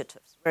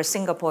initiatives, where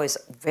Singapore is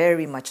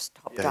very much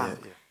top-down.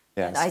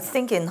 Yes. And I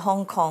think in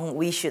Hong Kong,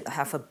 we should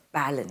have a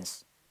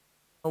balance.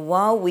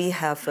 While we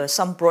have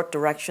some broad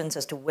directions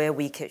as to where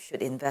we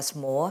should invest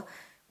more,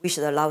 we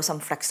should allow some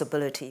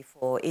flexibility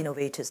for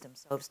innovators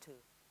themselves to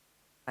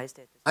rise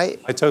their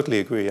decisions. I totally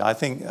agree. I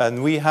think,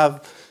 and we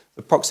have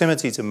the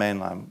proximity to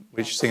mainland,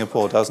 which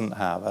Singapore doesn't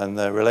have, and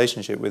the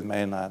relationship with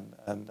mainland.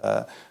 And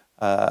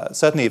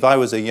certainly if I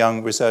was a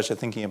young researcher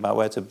thinking about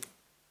where to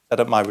set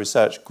up my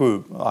research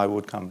group, I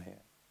would come here.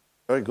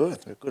 Very good.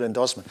 Good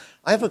endorsement.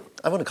 I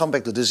want to come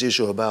back to this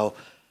issue about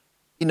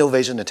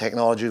innovation and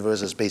technology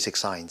versus basic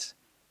science.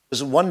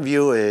 Because one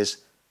view is,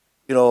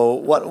 you know,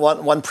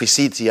 one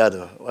precedes the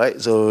other, right?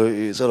 So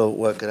you sort of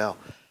work it out.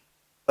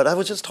 But I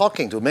was just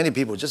talking to many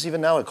people, just even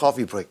now at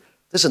coffee break.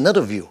 There's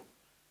another view,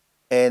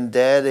 and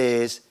that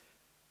is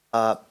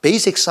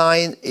basic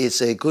science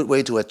is a good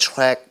way to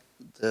attract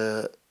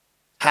the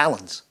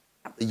talents,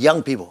 the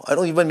young people. I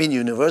don't even mean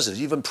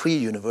university, even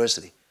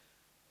pre-university.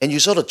 And you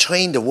sort of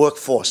train the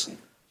workforce.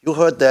 You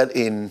heard that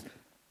in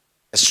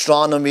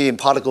astronomy and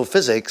particle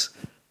physics,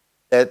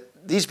 that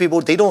these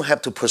people, they don't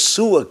have to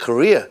pursue a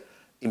career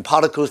in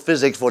particle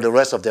physics for the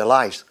rest of their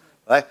lives,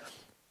 right?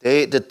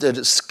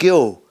 The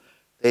skill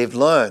they've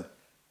learned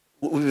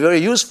will be very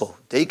useful.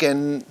 They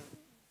can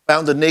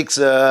found the next,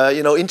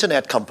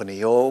 internet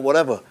company or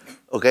whatever,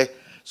 okay?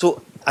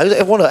 So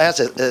I want to ask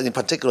in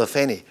particular,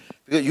 Fanny,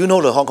 because you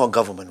know the Hong Kong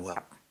government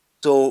well.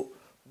 So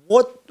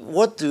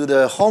what do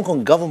the Hong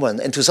Kong government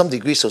and to some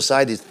degree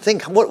society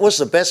think? What's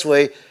the best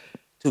way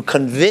to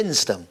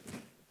convince them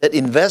that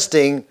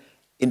investing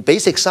in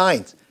basic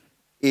science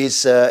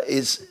is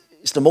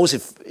the most,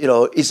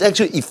 is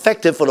actually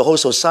effective for the whole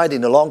society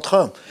in the long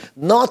term,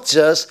 not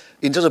just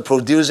in terms of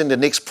producing the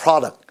next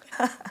product.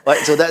 Right?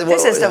 So that,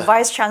 this is the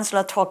Vice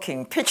Chancellor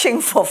talking,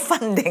 pitching for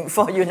funding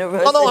for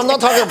universities. No, I'm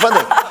not talking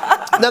funding.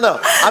 No,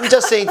 I'm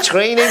just saying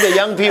training the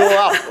young people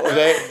up,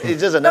 okay?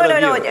 It's just another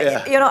view.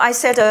 Yeah. You know, I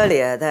said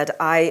earlier that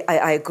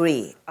I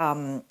agree.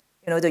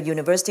 The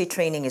university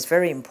training is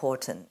very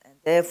important, and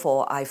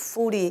therefore I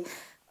fully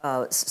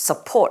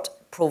support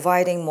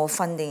providing more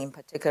funding, in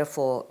particular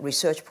for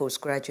research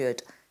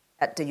postgraduate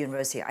at the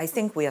university. I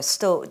think we are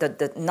still,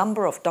 the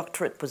number of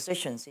doctorate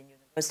positions in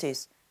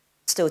universities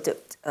still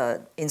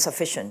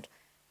insufficient.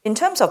 In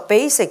terms of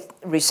basic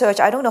research,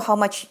 I don't know how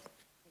much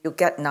you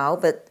get now,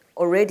 but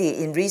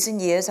already in recent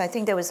years, I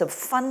think there was a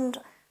fund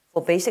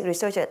for basic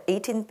research at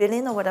 18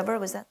 billion or whatever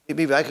was that?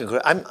 Maybe I can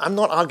correct. I'm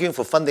not arguing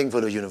for funding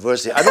for the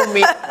university. I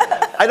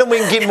don't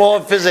mean give more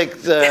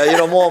physics,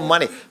 more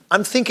money.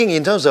 I'm thinking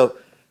in terms of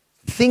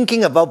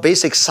thinking about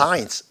basic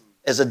science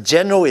as a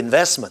general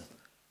investment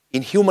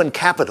in human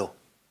capital,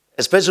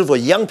 especially for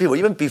young people,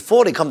 even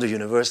before they come to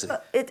university.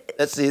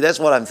 That's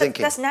what I'm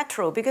thinking. That's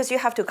natural, because you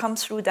have to come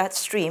through that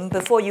stream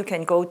before you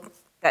can go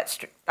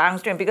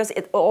downstream, because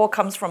it all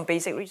comes from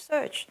basic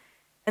research.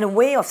 And a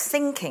way of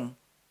thinking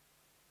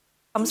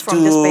comes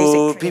from this basic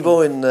training. Do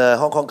people in the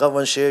Hong Kong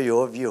government share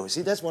your view?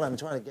 See, that's what I'm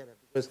trying to get at,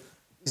 because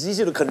it's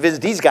easy to convince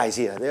these guys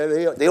here.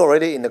 They're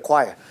already in the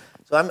choir.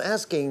 So I'm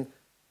asking,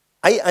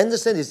 I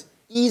understand it's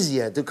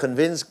easier to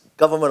convince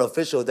government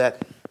officials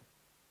that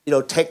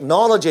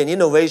technology and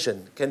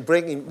innovation can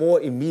bring in more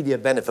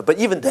immediate benefit. But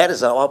even that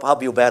is an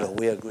uphill battle,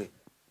 we agree.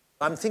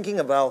 I'm thinking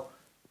about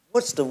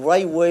what's the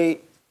right way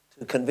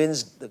to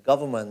convince the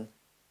government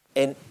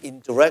and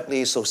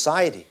indirectly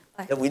society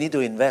that we need to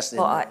invest in.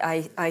 Well,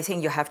 I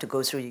think you have to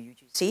go through the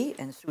UGC,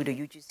 and through the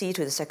UGC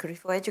to the Secretary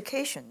for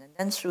Education, and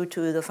then through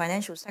to the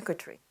Financial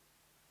Secretary.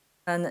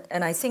 And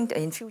I think that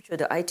in future,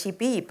 the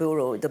ITB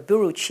Bureau, the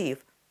Bureau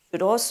Chief,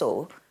 should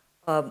also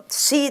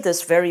see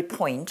this very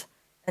point.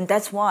 And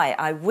that's why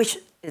I wish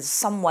is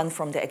someone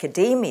from the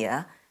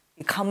academia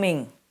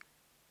becoming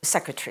the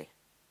secretary.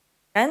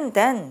 And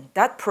then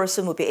that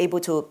person will be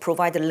able to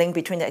provide the link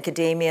between the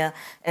academia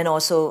and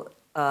also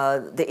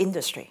the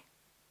industry.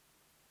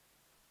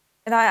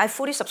 And I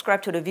fully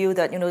subscribe to the view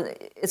that,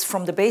 it's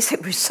from the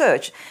basic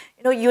research.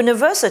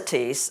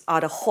 Universities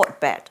are the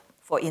hotbed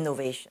for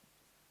innovation.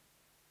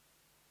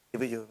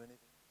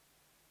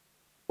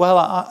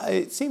 Well,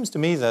 it seems to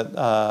me that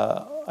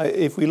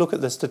if we look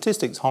at the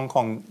statistics, Hong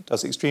Kong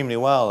does extremely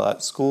well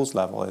at schools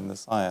level in the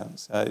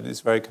science. It is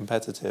very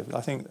competitive.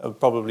 I think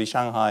probably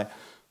Shanghai,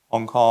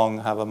 Hong Kong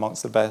have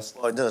amongst the best.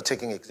 Well, they're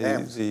taking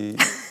exams.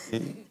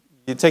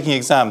 You're taking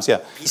exams, yeah.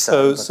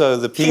 So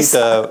the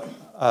PISA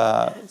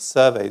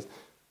surveys.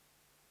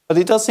 But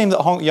it does seem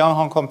that young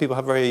Hong Kong people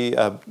have very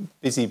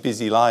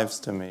busy lives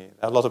to me.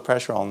 They have a lot of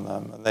pressure on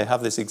them, and they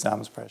have this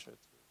exams pressure.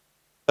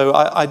 So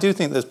I do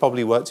think there's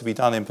probably work to be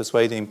done in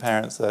persuading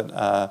parents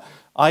that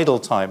idle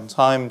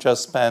time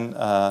just spent,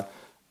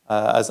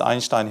 as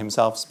Einstein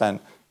himself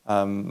spent,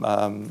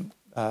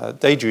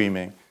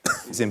 daydreaming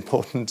is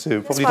important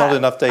too. Probably not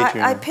enough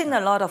daydreaming. I pin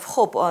a lot of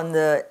hope on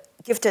the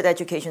Gifted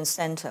Education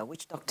Center,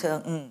 which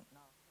Dr. Ng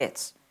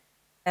heads.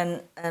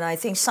 And I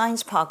think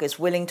Science Park is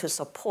willing to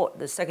support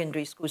the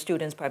secondary school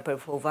students by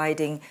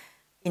providing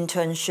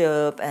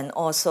internship and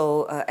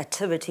also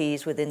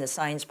activities within the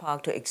Science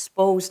Park to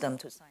expose them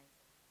to science.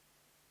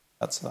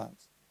 That's that.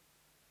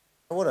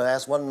 I want to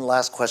ask one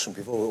last question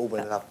before we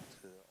open it up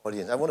to the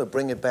audience. I want to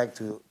bring it back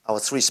to our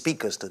three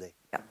speakers today.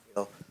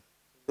 Yeah.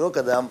 Look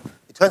at them.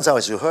 It turns out,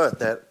 as you heard,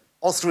 that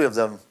all three of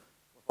them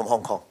were from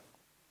Hong Kong.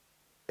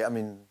 I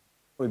mean,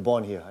 were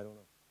born here. I don't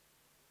know.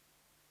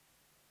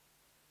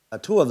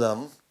 Two of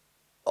them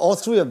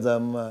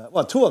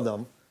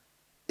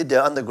did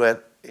their undergrad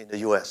in the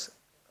U.S.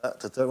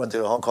 The third one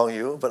to Hong Kong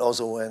U, but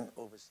also went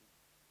overseas.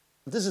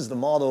 This is the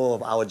model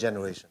of our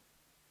generation.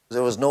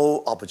 There was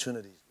no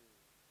opportunities.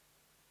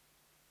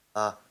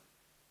 But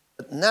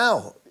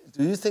now,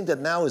 do you think that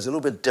now is a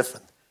little bit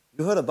different?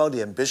 You heard about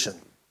the ambition,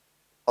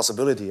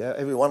 possibility.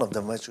 Every one of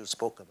them actually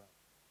spoke about.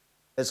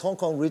 Has Hong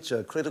Kong reached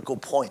a critical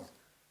point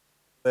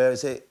where they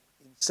say,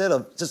 instead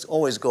of just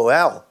always go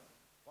out,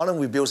 why don't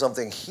we build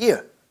something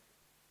here?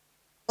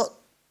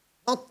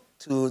 Not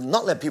to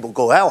not let people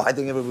go out. I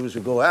think everybody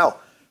should go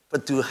out,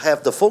 but to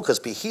have the focus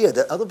be here,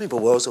 that other people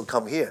will also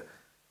come here.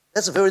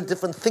 That's a very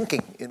different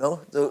thinking, you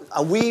know. So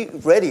are we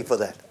ready for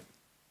that?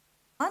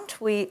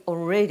 Aren't we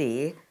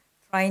already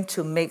trying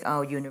to make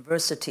our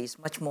universities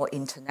much more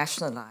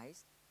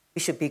internationalized? We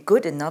should be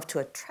good enough to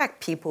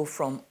attract people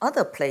from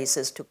other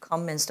places to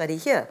come and study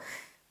here.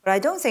 But I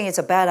don't think it's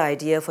a bad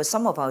idea for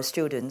some of our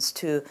students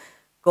to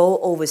go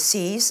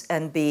overseas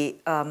and be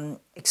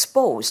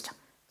exposed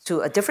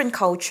to a different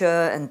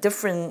culture and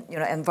different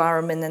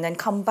environment, and then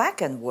come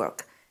back and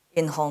work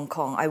in Hong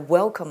Kong. I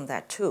welcome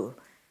that too.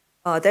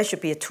 There should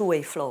be a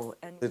two-way flow.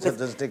 And It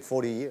doesn't take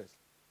 40 years.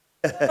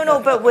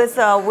 no, but with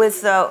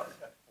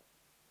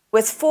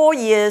 4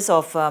 years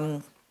of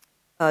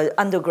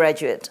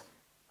undergraduate,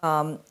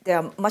 there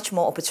are much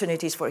more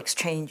opportunities for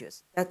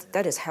exchanges.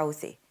 That is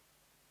healthy.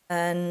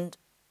 And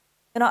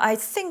I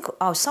think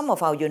some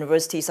of our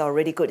universities are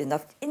already good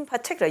enough. In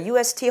particular,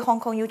 UST, Hong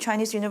Kong U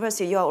Chinese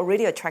University, you are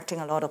already attracting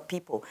a lot of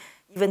people,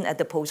 even at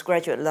the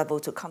postgraduate level,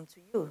 to come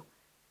to you.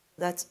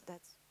 That's.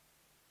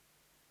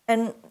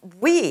 And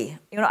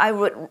I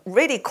would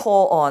really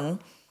call on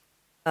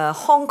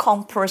Hong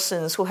Kong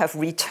persons who have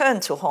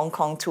returned to Hong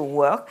Kong to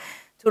work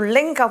to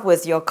link up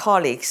with your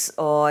colleagues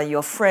or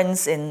your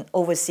friends in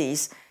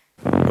overseas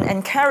and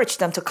encourage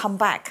them to come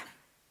back.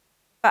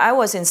 I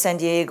was in San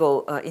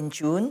Diego in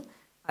June.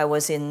 I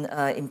was in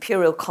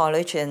Imperial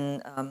College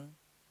in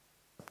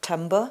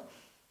September,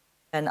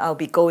 and I'll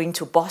be going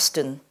to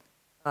Boston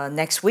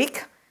next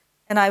week.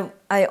 And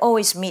I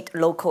always meet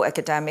local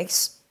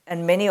academics,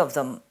 and many of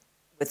them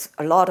with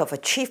a lot of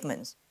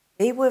achievements.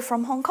 They were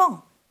from Hong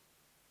Kong.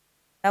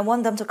 I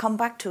want them to come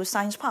back to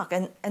Science Park.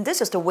 And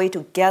this is the way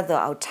to gather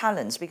our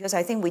talents, because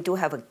I think we do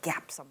have a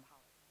gap somehow.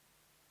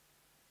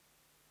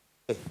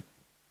 Okay.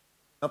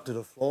 Up to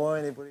the floor,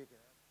 anybody?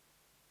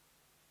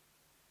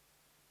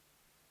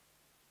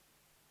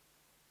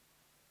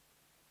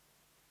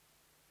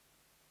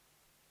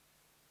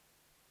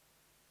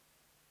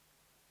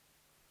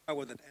 I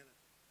was at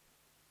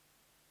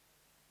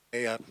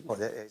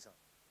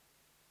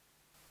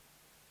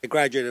I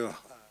graduated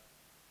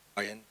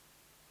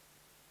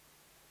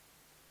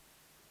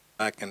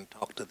back and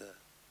talked to the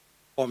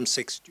Form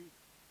 6 students.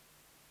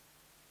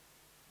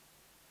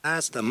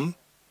 Asked them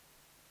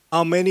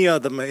how many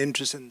of them are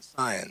interested in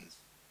science.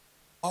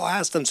 I'll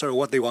ask them sort of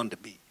what they want to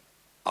be,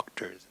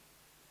 doctors.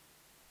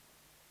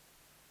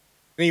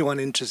 Anyone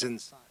interested in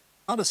science?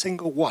 Not a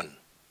single one.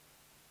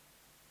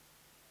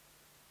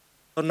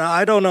 So now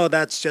I don't know,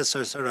 that's just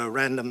a sort of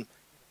random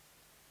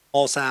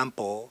small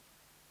sample.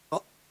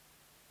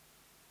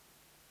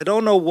 I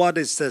don't know what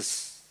is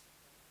this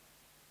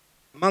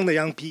among the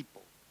young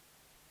people.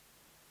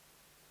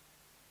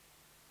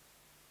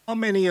 How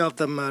many of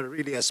them are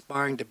really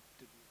aspiring to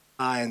do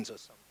science or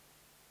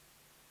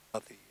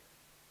something?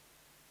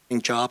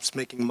 In jobs,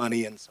 making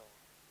money and so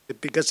on.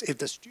 Because if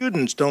the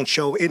students don't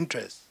show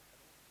interest,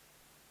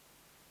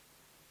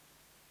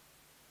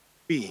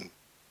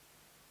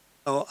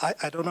 so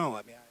I don't know.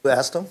 I mean, You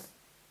asked them?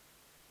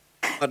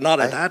 but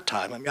not at that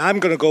time. I mean, I'm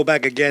going to go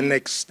back again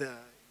next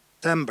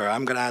December.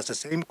 I'm going to ask the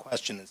same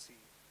question and see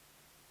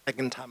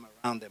second time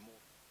around them.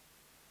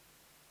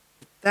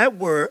 If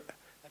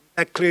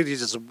that clearly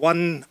is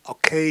one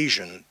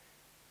occasion.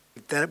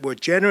 If that were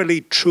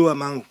generally true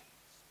among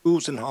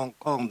schools in Hong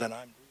Kong, then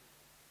I'm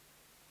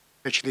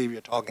especially if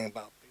you're talking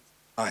about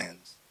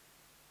science.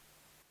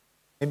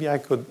 Maybe I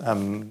could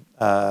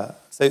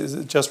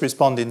just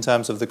respond in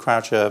terms of the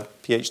Croucher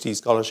PhD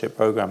scholarship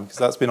program, because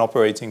that's been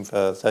operating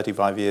for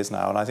 35 years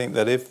now. And I think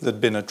that if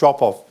there'd been a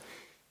drop-off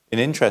in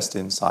interest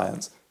in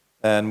science,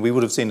 then we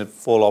would have seen it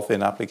fall off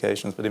in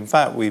applications. But in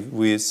fact,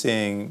 we're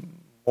seeing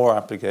more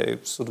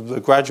applications, sort of a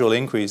gradual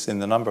increase in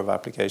the number of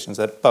applications.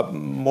 But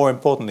more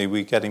importantly,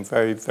 we're getting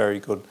very, very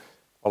good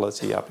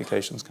quality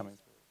applications coming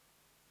through.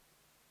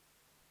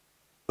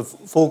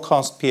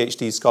 Full-cost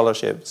PhD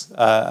scholarships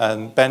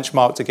and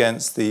benchmarked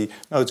against the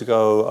to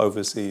go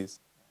overseas.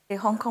 They're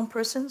Hong Kong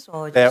persons?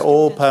 Or they're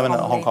all permanent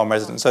Hong Kong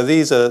residents. So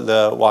these are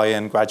the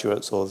YN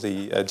graduates or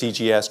the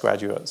DGS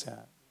graduates. Yeah.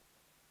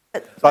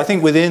 So I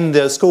think within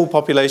the school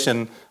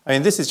population, I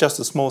mean, this is just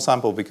a small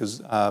sample because,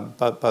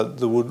 but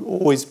there would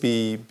always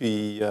be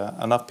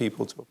enough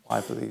people to apply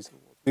for these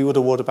awards. We would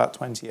award about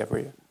 20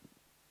 every year.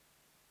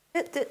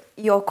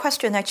 Your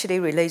question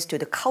actually relates to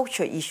the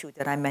culture issue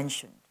that I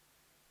mentioned.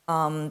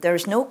 There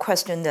is no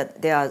question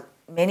that there are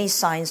many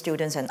science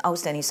students and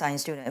outstanding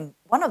science students. And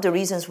one of the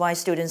reasons why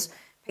students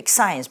pick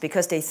science,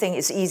 because they think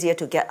it's easier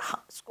to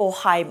score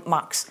high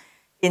marks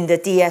in the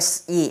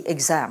DSE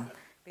exam,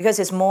 because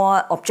it's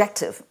more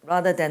objective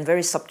rather than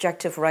very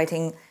subjective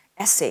writing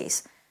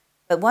essays.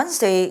 But once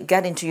they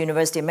get into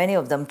university, many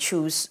of them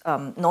choose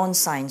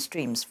non-science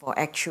streams for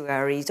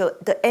actuary. So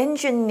the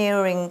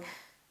engineering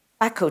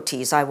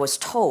faculties, I was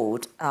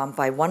told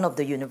by one of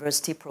the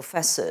university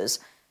professors,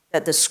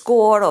 that the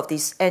score of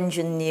these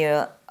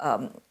engineer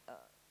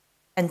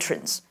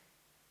entrants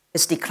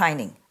is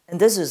declining. And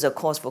this is a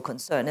cause for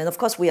concern. And of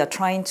course, we are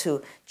trying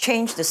to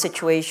change the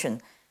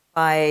situation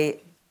by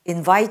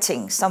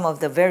inviting some of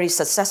the very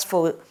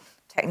successful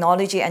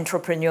technology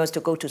entrepreneurs to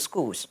go to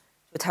schools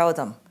to tell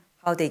them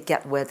how they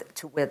get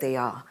to where they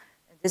are.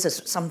 And this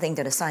is something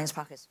that the Science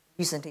Park has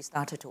recently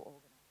started to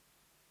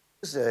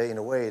organize. In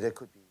a way, there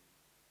could be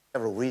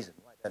several reasons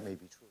why that may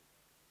be true.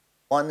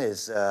 One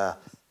is that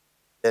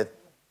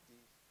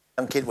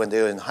young kids, when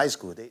they're in high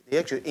school, they're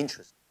actually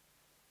interested.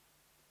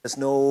 There's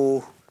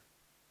no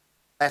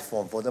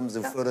platform for them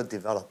to further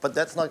develop. But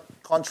that's not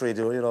contrary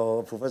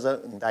to,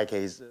 Professor in that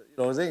case,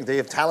 they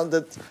have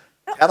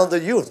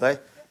talented youth, right?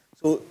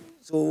 So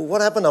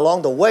what happened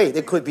along the way?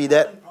 It could be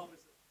that.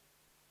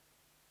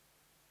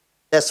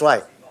 That's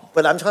right.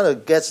 But I'm trying to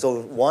get to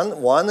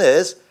one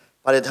is,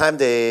 by the time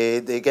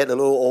they get a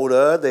little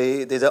older,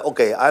 they say,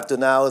 okay, I have to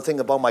now think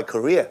about my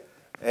career.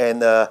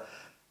 And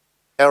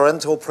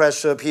parental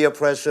pressure, peer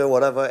pressure,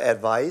 whatever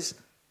advice,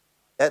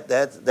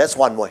 that's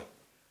one way.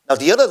 Now,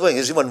 the other thing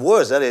is even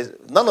worse. That is,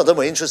 none of them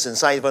were interested in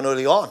science even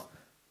early on.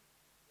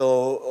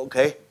 So,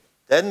 okay,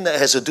 then it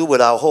has to do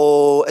with our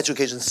whole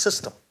education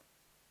system.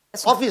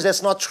 Obviously,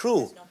 that's not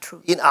true. It's not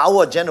true in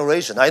our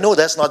generation. I know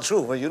that's not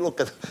true. When you look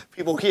at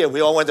people here,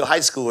 we all went to high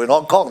school in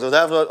Hong Kong, so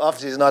that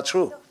obviously is not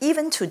true.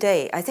 Even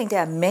today, I think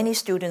there are many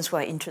students who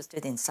are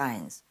interested in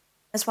science.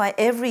 That's why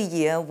every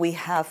year we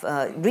have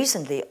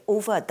recently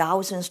over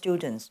 1,000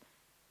 students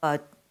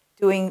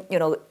join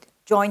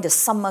the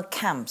summer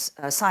camps,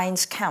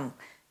 science camp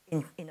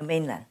in the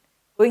mainland,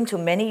 going to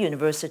many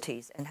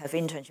universities and have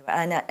internships.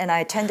 And I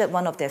attended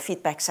one of their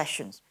feedback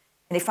sessions,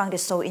 and they found it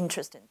so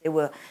interesting. They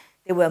were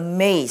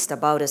amazed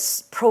about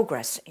its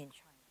progress in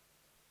China.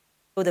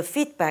 So the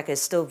feedback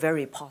is still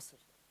very positive.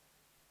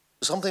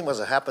 Something must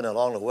have happened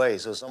along the way.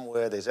 So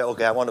somewhere they say,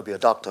 okay, I want to be a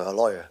doctor, a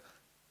lawyer.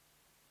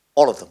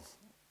 All of them.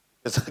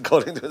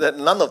 According to that,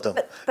 none of them.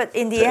 But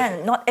in the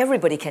end, not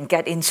everybody can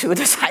get into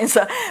the science,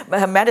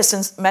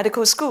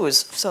 medical schools.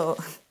 So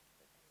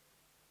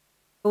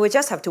we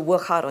just have to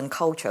work hard on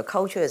culture.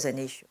 Culture is an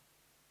issue.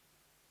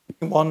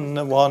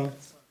 One.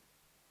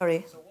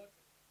 Sorry.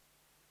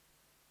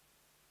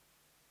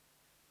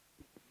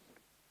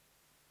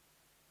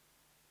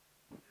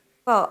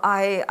 Well,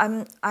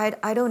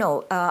 I don't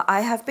know.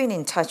 I have been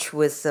in touch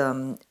with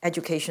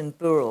Education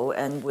Bureau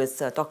and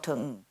with Dr.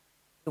 Ng.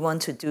 We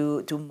want to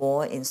do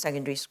more in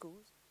secondary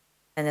schools.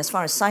 And as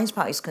far as Science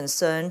Park is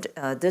concerned,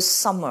 this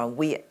summer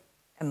we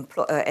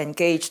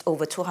engaged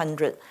over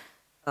 200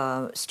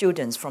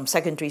 students from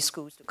secondary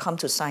schools to come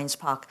to Science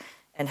Park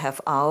and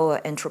have our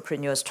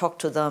entrepreneurs talk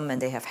to them,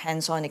 and they have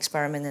hands-on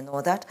experiment and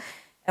all that.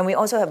 And we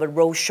also have a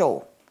road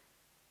show,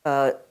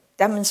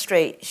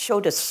 show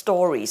the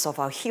stories of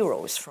our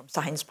heroes from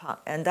Science Park,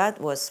 and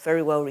that was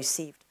very well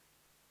received.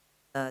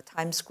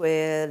 Times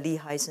Square, Lee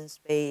Hyson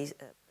Space.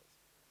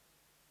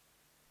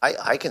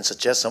 I can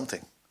suggest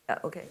something. Yeah,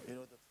 okay. The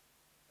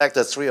fact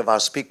that 3 of our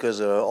speakers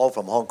are all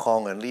from Hong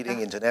Kong and leading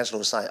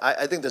international science,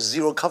 I think there's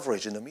zero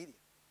coverage in the media.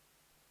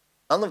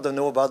 None of them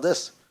know about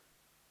this.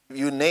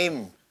 You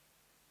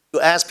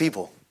ask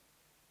people,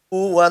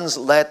 who once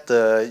led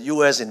the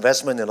U.S.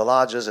 investment in the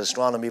largest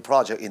astronomy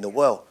project in the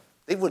world?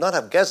 They would not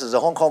have guessed as a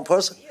Hong Kong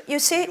person. You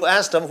see? You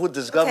ask them who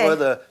discovered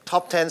the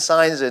top 10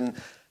 science in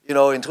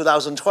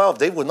 2012,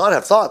 they would not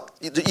have thought,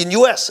 in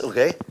U.S.,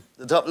 okay?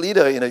 The top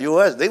leader in the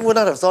U.S., they would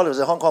not have thought it was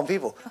the Hong Kong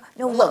people.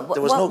 No,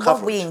 there was no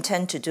coverage. What we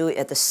intend to do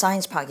at the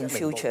Science Park in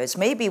future is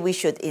maybe we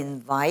should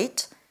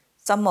invite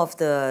some of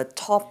the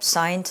top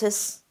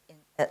scientists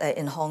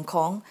in Hong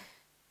Kong,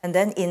 and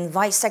then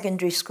invite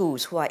secondary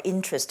schools who are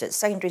interested,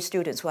 secondary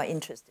students who are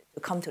interested, to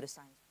come to the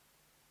Science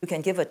Park. You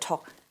can give a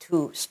talk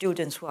to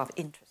students who are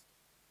interested.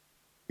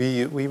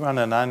 We run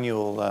an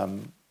annual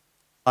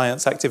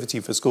science activity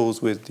for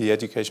schools with the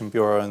Education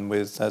Bureau and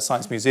with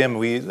Science Museum.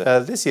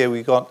 This year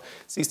we got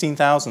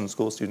 16,000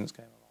 school students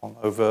came along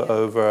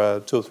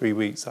over 2 or 3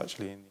 weeks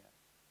actually in the end.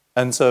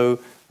 And so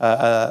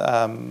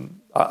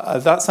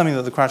that's something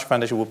that the Crouch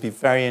Foundation would be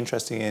very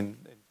interested in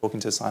talking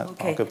to Science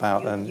Park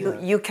about. And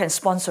you can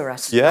sponsor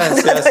us.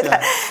 Yes.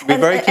 We're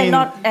very keen.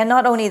 And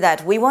not only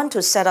that, we want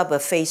to set up a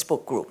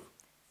Facebook group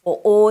for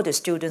all the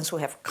students who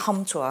have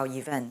come to our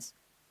events.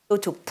 So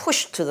to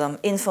push to them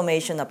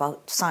information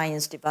about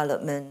science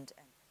development.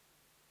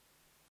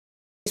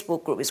 The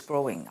Facebook group is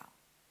growing now.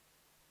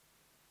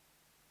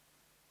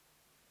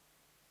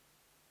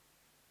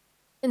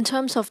 In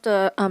terms of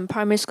the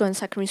primary school and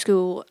secondary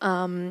school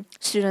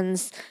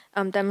students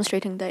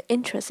demonstrating their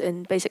interest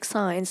in basic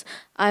science,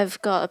 I've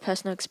got a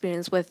personal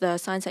experience with the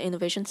Science and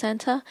Innovation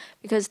Center,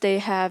 because they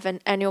have an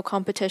annual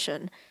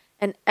competition.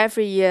 And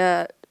every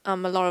year, a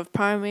lot of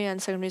primary and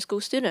secondary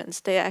school students,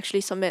 they actually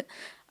submit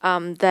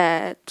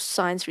their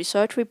science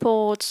research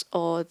reports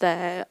or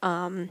their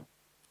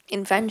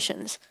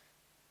inventions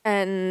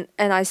And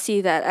I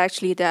see that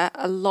actually there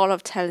are a lot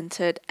of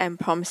talented and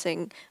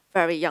promising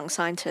very young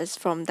scientists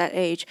from that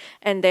age,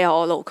 and they are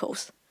all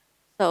locals.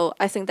 So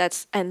I think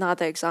that's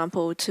another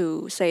example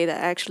to say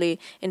that actually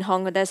in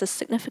Hong Kong there's a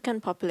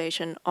significant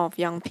population of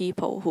young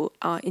people who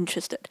are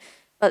interested.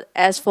 But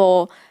as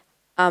for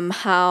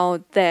how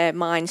their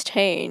minds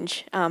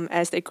change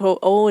as they grow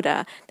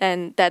older,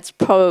 then that's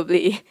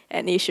probably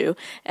an issue.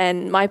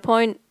 And my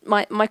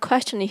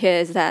question here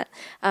is that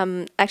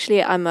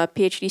actually I'm a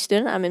PhD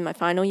student. I'm in my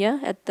final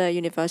year at the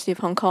University of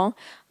Hong Kong.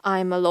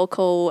 I'm a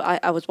local,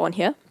 I was born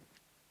here.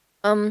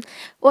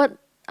 What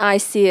I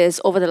see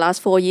is over the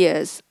last 4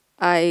 years,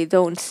 I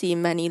don't see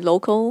many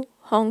local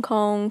Hong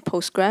Kong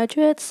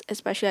postgraduates,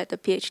 especially at the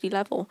PhD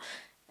level.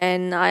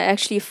 And I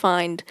actually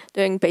find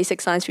doing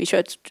basic science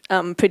research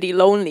pretty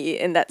lonely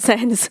in that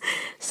sense.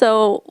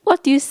 So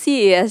what do you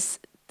see as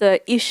the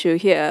issue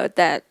here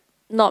that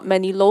not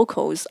many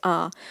locals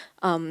are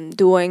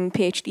doing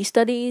PhD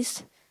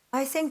studies?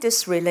 I think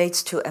this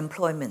relates to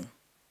employment.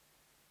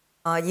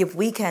 If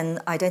we can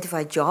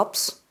identify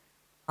jobs,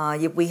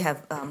 if we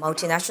have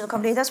multinational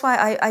companies, that's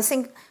why I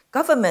think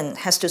government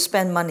has to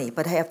spend money,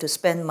 but they have to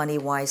spend money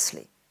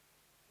wisely.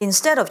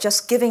 Instead of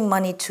just giving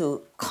money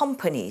to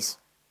companies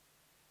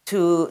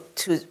to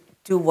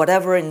do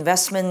whatever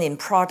investment in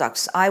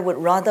products, I would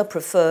rather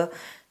prefer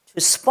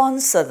to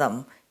sponsor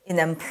them in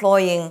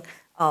employing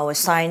our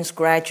science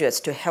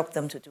graduates to help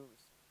them to do this.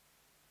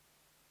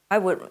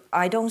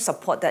 I don't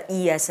support that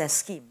ESS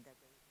scheme that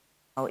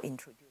they are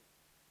introduced.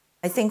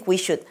 I think we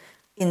should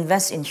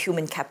invest in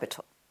human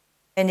capital.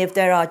 And if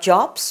there are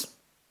jobs,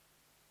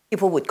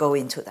 people would go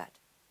into that.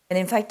 And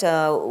in fact,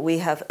 we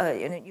have,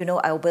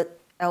 Albert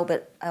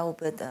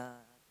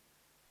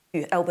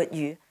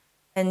Yu,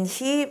 and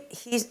he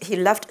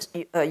left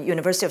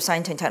University of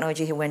Science and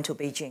Technology, he went to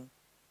Beijing.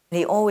 And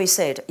he always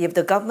said, if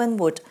the government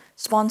would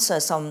sponsor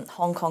some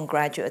Hong Kong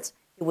graduates,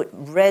 he would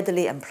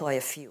readily employ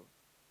a few.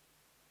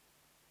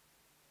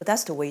 But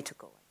that's the way to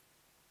go.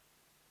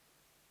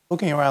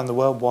 Looking around the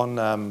world, one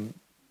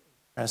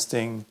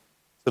interesting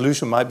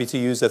solution might be to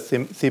use a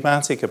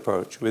thematic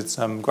approach with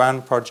some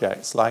grand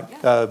projects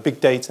like big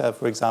data,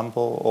 for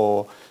example,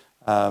 or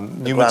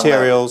new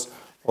materials,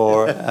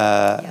 or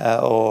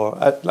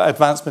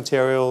advanced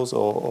materials,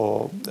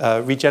 or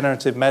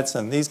regenerative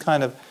medicine. These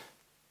are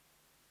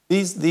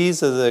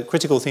the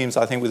critical themes,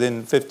 I think,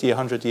 within 50,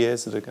 100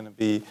 years that are going to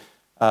be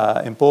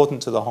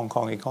important to the Hong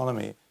Kong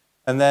economy.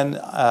 And then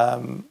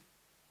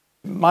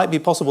it might be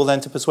possible then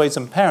to persuade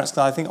some parents,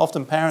 because I think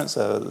often parents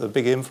are the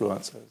big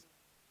influencers,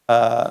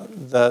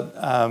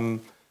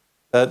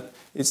 that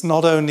it's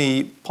not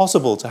only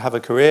possible to have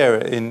a career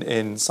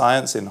in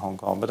science in Hong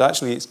Kong, but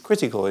actually it's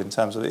critical in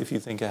terms of if you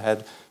think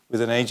ahead with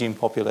an aging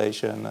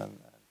population and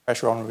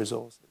pressure on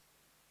resources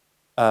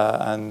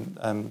and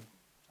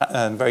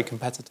very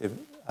competitive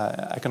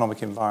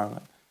economic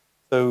environment.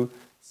 So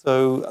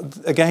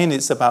again,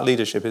 it's about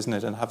leadership, isn't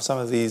it? And have some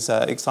of these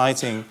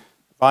exciting,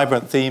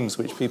 vibrant themes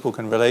which people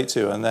can relate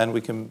to, and then we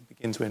can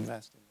begin to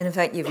invest. In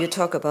fact, if you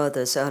talk about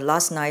this,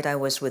 last night I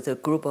was with a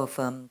group of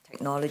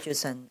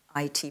technologists and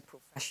IT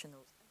professionals.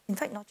 In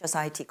fact, not just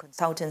IT,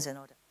 consultants and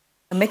all that,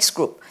 a mixed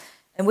group.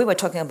 And we were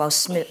talking about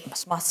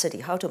smart city,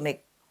 how to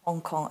make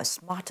Hong Kong a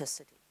smarter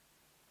city.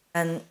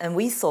 And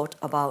we thought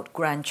about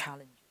grand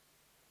challenges.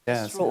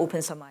 Yes. Throw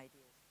open some ideas.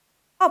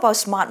 How about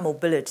smart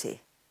mobility?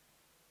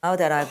 Now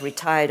that I've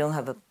retired, I don't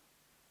have a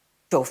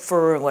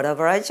chauffeur or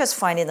whatever, I just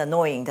find it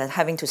annoying that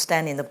having to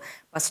stand in the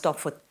bus stop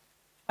for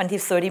 20,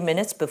 30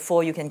 minutes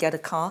before you can get a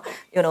car,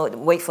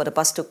 wait for the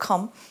bus to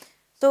come.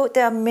 So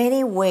there are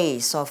many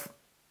ways of,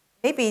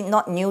 maybe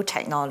not new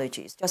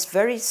technologies, just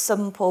very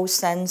simple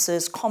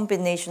sensors,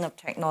 combination of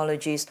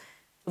technologies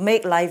to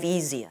make life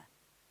easier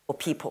for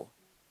people.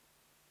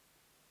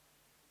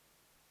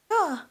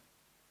 Yeah.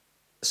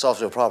 It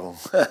solves your problem.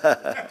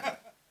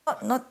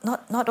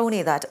 Not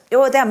only that, there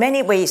are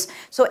many ways.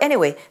 So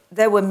anyway,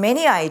 there were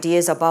many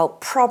ideas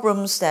about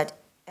problems that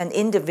an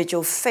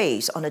individual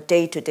face on a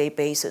day-to-day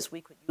basis.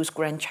 We could use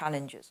grand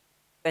challenges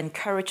to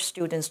encourage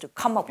students to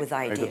come up with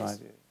ideas.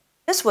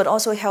 This would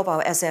also help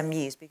our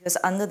SMEs because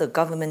under the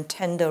government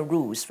tender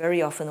rules,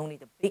 very often only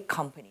the big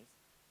companies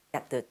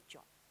get the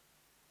job.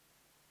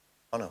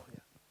 Oh, no. Yeah.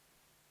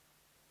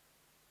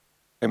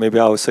 And maybe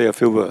I'll say a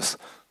few words.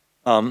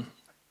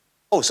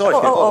 Oh,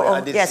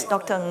 sorry. Yes,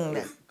 Dr.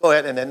 Ng. Go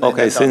ahead and then.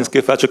 Okay, since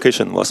gift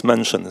education was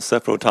mentioned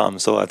several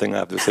times, so I think I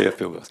have to say a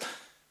few words.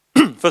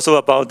 First of all,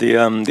 about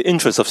the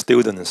interest of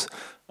students.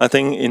 I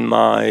think in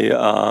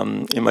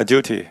my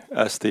duty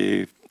as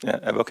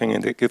working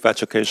in the gift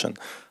education,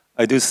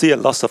 I do see a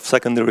lot of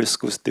secondary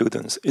school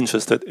students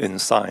interested in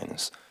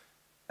science,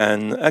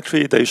 and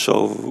actually they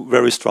show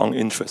very strong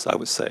interest, I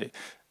would say.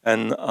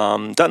 And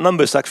that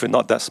number is actually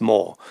not that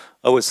small.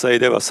 I would say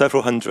there are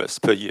several hundreds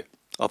per year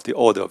of the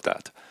order of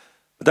that.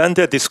 But then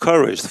they're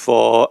discouraged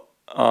for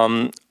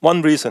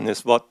one reason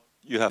is what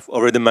you have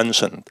already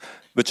mentioned,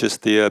 which is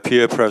the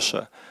peer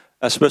pressure.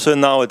 Especially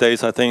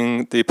nowadays, I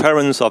think the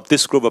parents of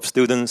this group of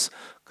students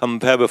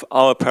compared with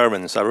our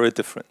parents are very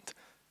different.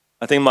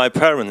 I think my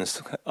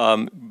parents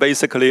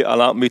basically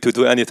allowed me to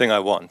do anything I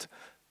want.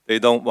 They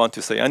don't want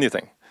to say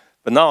anything.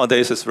 But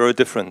nowadays it's very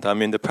different. I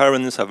mean, the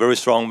parents have very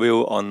strong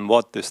view on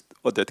what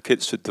their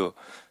kids should do.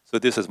 So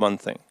this is one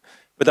thing.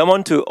 But I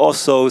want to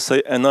also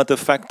say another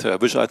factor,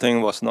 which I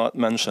think was not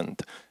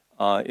mentioned,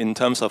 in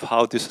terms of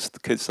how these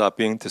kids are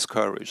being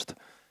discouraged.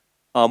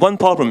 One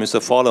problem is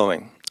the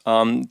following.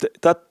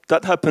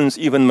 That happens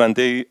even when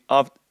they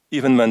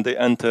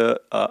enter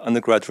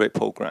undergraduate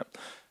program,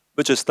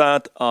 which is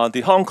that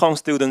the Hong Kong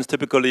students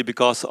typically,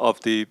 because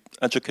of the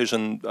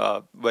education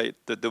way,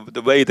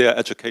 the way they are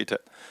educated,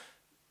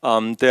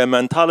 their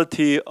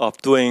mentality of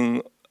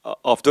doing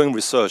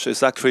research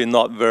is actually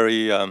not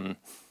very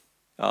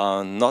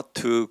not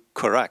too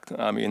correct.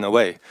 I mean, in a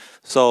way.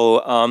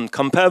 So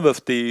compared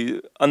with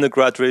the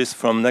undergraduates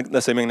from,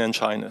 let's say, mainland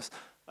China,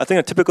 I think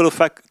a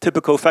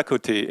typical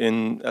faculty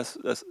in,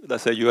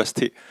 let's say,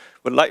 UST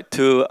would like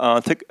to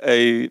take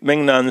a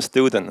mainland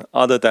student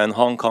other than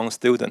Hong Kong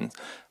student.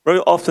 Very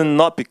often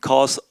not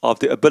because of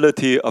the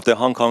ability of the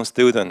Hong Kong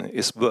student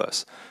is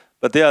worse,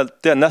 but they are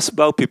less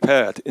well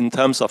prepared in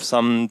terms of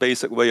some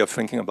basic way of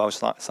thinking about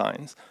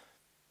science.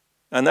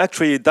 And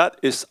actually that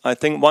is, I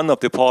think, one of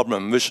the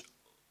problems which,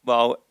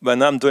 well,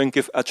 when I'm doing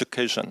gift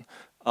education,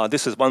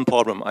 this is one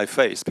problem I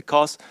face,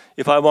 because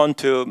if I want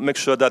to make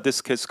sure that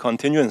these kids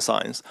continue in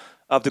science,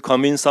 I have to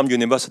convince some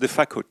university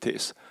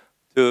faculties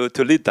to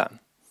lead them,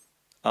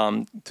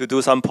 to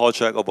do some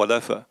project or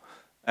whatever.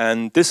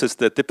 And this is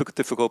the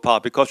difficult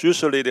part, because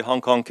usually the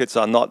Hong Kong kids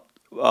are not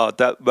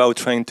that well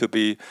trained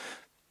to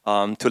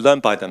learn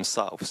by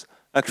themselves.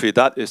 Actually,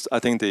 that is, I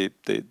think,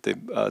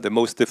 the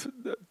most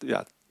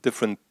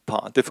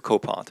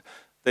difficult part.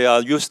 They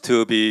are used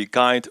to be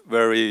guided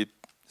very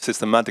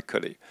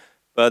systematically.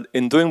 But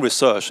in doing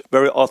research,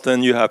 very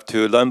often you have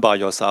to learn by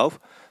yourself,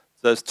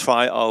 just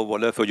try out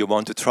whatever you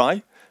want to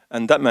try.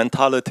 And that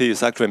mentality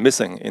is actually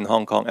missing in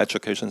Hong Kong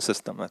education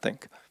system, I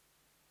think.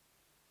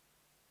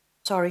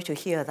 Sorry to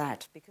hear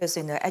that, because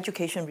in the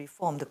education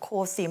reform, the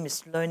core theme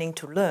is learning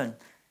to learn.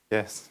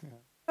 Yes.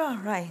 Oh,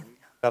 right.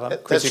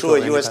 That's true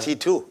at UST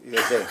too, you're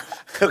saying.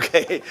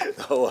 Okay.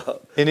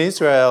 In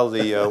Israel,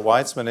 the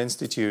Weizmann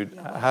Institute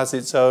has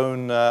its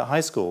own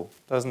high school,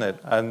 doesn't it?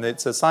 And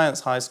it's a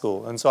science high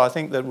school. And so I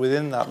think that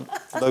within that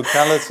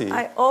locality...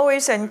 I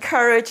always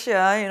encourage,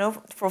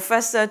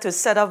 professor to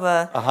set up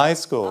a high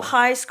school. A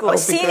high school, a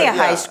senior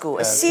high school,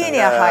 a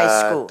senior high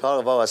school.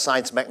 Talk about a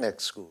science magnet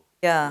school.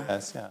 Yeah.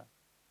 Yes, yeah.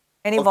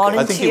 Any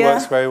volunteer? I think it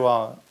works very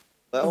well.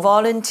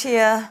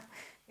 Volunteer.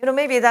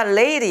 Maybe that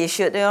lady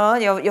should,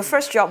 your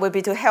first job would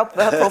be to help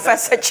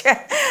Professor Chen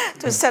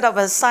to set up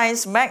a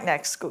science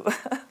magnet school.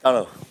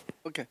 Hello.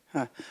 Okay.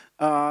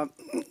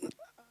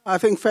 I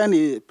think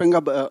Fanny bring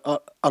up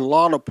a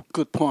lot of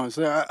good points.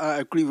 I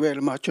agree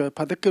very much,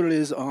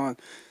 particularly on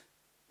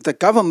the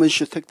government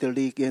should take the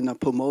lead in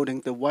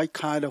promoting the right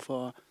kind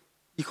of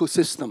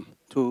ecosystem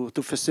to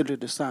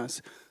facilitate the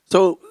science.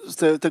 So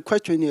the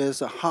question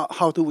is,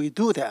 how do we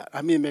do that?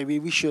 I mean, maybe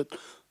we should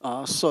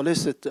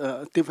solicit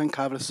different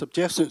kind of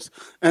suggestions.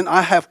 And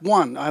I have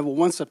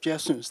one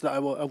suggestion that I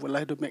would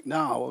like to make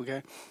now,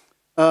 okay?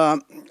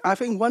 I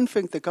think one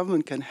thing the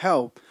government can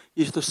help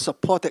is to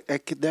support the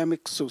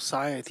academic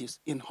societies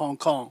in Hong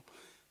Kong.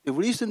 The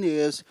reason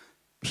is,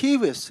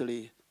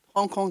 previously,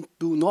 Hong Kong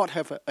do not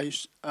have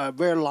a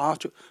very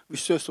large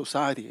research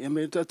society. I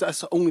mean,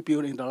 that's only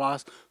built in the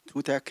last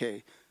 2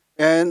 decades.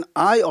 And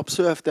I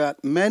observed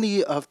that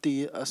many of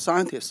the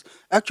scientists,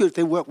 actually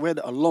they work very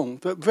alone.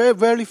 Very,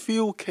 very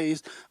few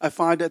cases I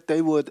find that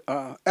they would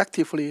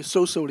actively,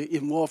 socially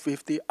involve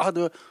with the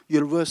other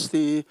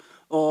university,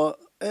 or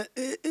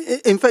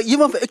in fact,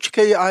 even for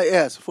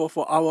HKIS,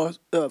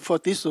 for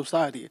this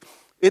society,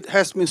 it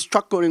has been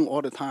struggling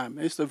all the time.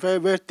 It's very,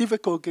 very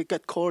difficult to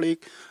get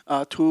colleagues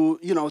to,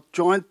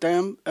 join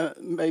them,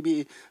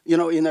 maybe,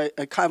 in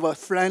a kind of a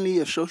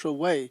friendly, social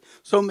way.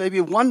 So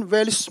maybe one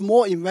very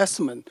small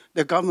investment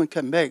the government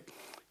can make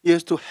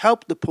is to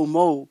help to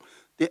promote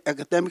the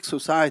academic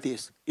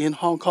societies in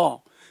Hong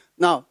Kong.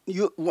 Now,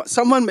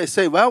 someone may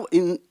say, well,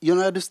 in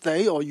United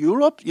States or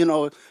Europe, they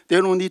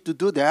don't need to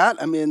do that.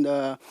 I mean,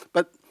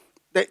 but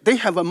they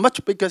have a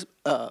much bigger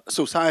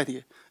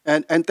society,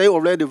 and they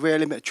already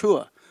very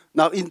mature.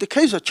 Now, in the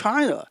case of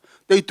China,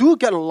 they do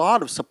get a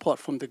lot of support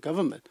from the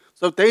government.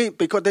 So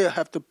because they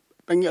have to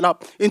bring it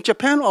up. In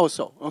Japan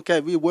also,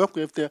 okay, we work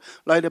with the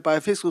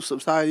Biophysical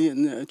Society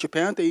in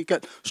Japan. They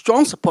get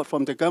strong support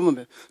from the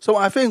government. So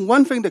I think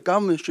one thing the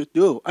government should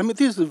do, I mean,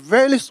 this is a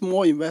very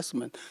small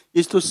investment,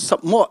 is to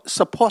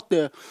support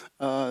the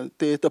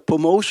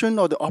promotion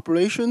or the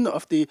operation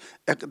of the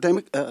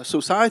academic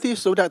society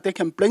so that they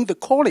can bring the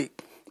colleague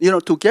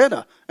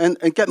together and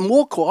get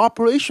more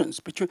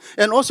cooperations between.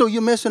 And also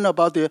you mentioned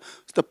about the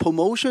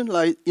promotion,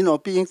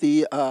 being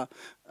the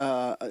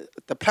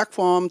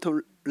platform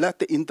to let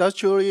the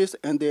industrialists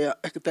and the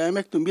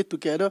academic to meet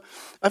together.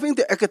 I think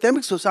the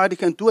academic society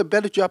can do a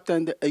better job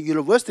than a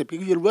university,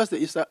 because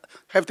universities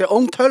have their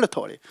own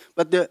territory.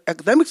 But the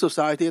academic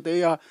society,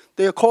 they are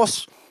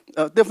across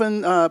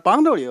different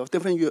boundary of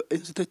different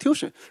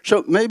institutions.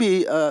 So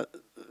maybe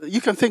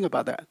you can think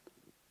about that.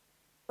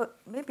 But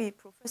maybe,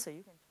 Professor,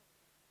 you can.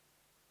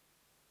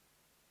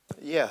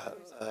 Yeah,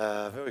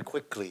 very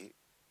quickly.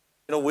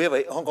 You know, we have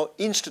a Hong Kong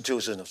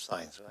Institution of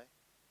Science, right?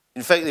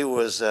 In fact, it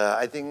was,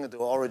 I think the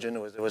origin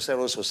was there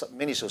were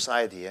many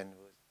society and it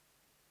was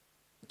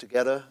put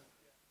together.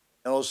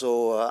 And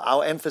also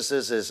our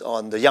emphasis is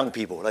on the young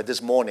people, like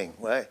this morning,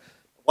 right?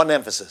 One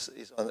emphasis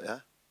is on, yeah.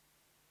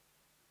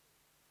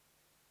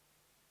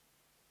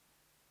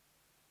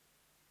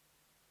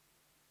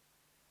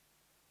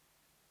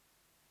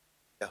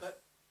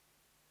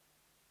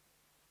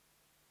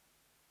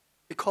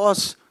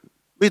 Because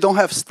we don't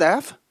have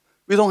staff,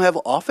 we don't have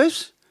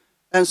office,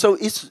 and so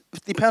it's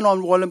depend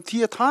on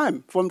volunteer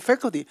time from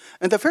faculty.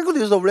 And the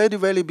faculty is already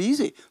very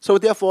busy, so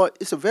therefore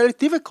it's very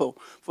difficult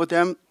for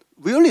them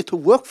really to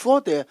work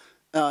for their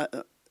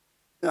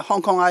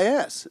Hong Kong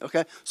IS,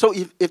 okay? So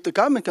if the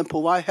government can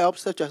provide help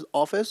such as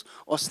office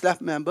or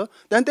staff member,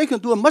 then they can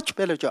do a much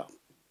better job.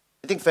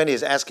 I think Fanny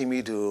is asking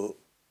me to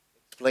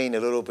explain a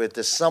little bit.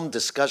 There's some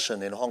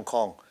discussion in Hong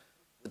Kong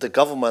with the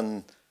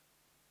government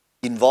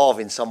involved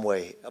in some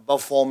way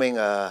about forming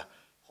a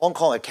Hong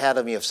Kong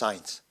Academy of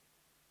Science,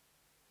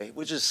 okay,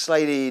 which is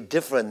slightly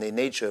different in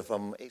nature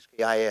from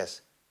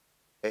HKIS.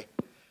 Okay?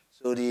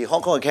 So the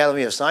Hong Kong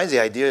Academy of Science, the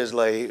idea is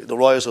like the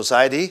Royal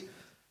Society.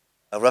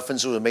 A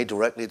reference was made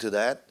directly to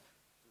that,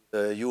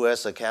 the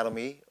US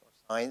Academy of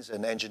Science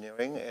and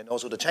Engineering, and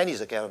also the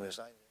Chinese Academy of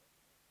Science.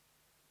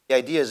 The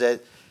idea is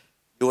that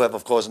you have,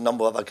 of course, a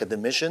number of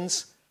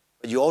academicians,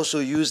 but you also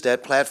use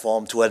that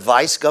platform to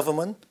advise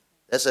government.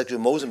 That's actually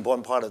the most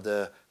important part of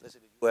the, let's say,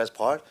 the US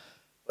part,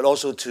 but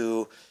also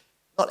to,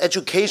 not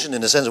education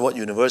in the sense of what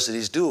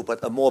universities do,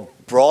 but a more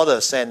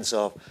broader sense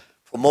of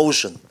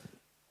promotion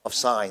of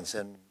science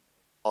and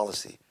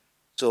policy.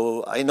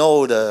 So I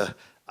know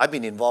I've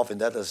been involved in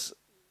that as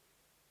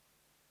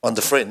on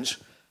the fringe,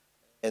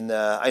 and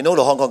I know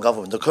the Hong Kong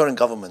government, the current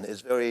government,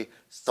 is very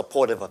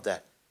supportive of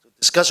that. So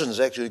discussion is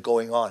actually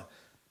going on.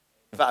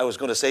 In fact, I was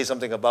going to say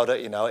something about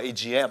it in our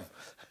AGM,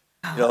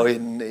 you know,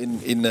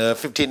 in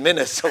 15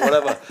 minutes or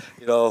whatever,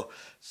 you know.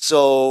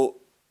 So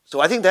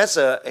I think that's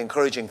an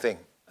encouraging thing.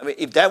 I mean,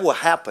 if that will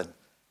happen,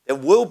 there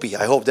will be,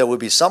 I hope there will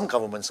be some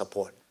government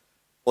support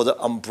for the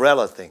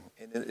umbrella thing,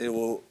 and it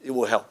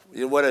will help.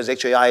 Whether it's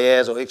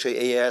HKIS or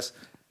HKAS,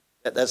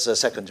 that's a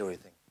secondary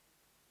thing.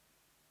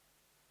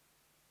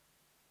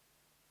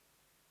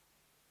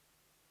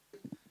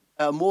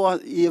 More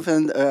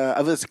even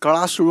with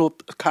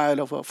grassroots kind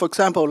of, for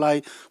example,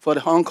 like for the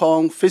Hong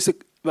Kong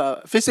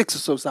Physics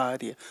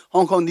Society,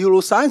 Hong Kong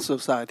Neuroscience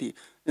Society,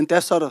 and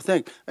that sort of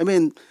thing. I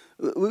mean,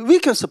 we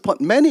can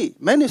support many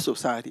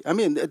societies. I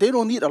mean, they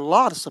don't need a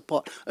lot of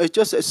support. It's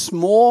just a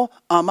small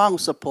amount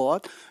of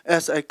support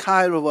as a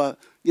kind of a,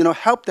 you know,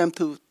 help them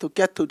to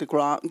get to the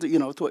ground, you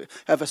know, to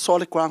have a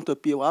solid ground to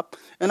build up.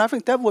 And I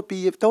think that would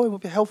be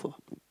helpful.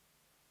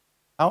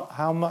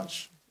 How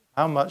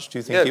much do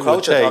you think it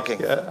would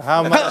take?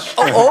 How much?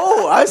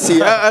 Oh, I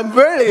see. I'm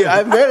very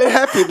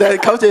happy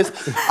that Coach is.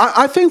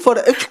 I think for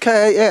the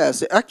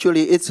HKIS,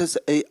 actually, it's just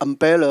an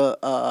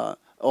umbrella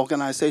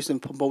organization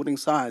promoting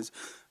science.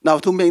 Now,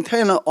 to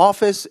maintain an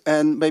office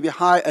and maybe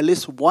hire at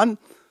least one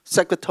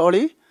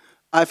secretary,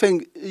 I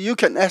think you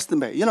can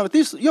estimate. You know,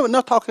 you're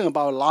not talking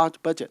about a large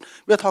budget.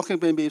 We're talking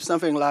maybe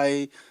something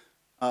like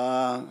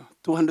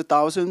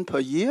 200,000 per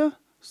year,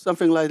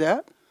 something like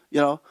that. You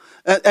know,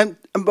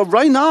 but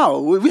right now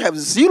we have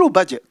zero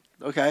budget,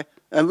 okay,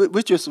 and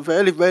which is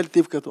very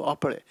difficult to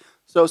operate.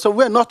 So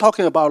we're not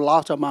talking about a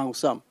large amount of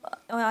sum.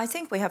 I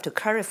think we have to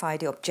clarify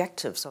the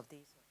objectives of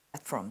these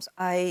platforms.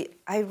 I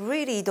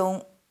really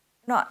don't.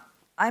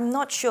 I'm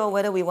not sure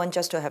whether we want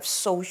just to have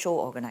social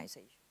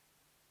organization,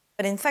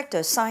 but in fact,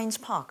 the science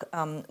park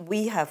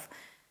we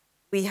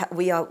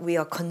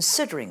are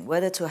considering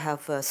whether to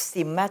have a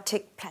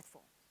thematic platform.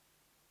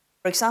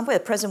 For example,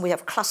 at present we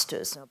have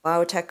clusters,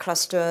 biotech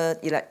cluster,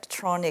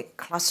 electronic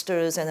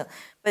clusters,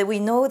 but we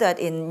know that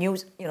in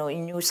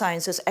new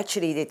sciences,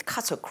 actually it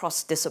cuts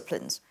across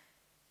disciplines.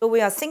 So we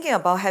are thinking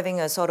about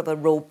having a sort of a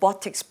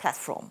robotics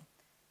platform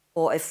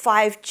or a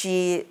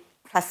 5G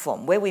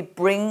platform where we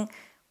bring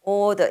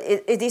all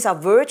these are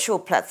virtual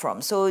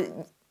platforms.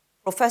 So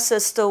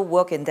professors still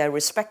work in their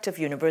respective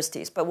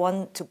universities, but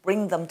want to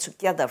bring them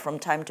together from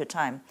time to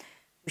time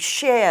to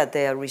share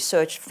their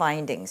research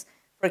findings.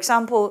 For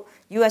example,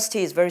 UST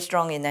is very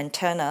strong in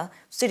antenna.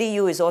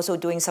 CityU is also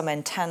doing some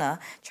antenna.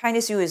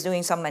 Chinese U is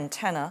doing some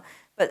antenna.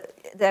 But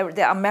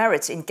there are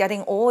merits in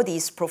getting all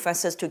these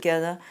professors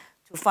together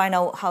to find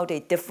out how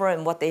they differ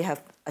and what they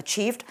have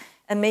achieved.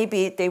 And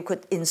maybe they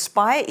could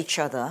inspire each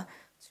other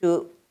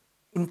to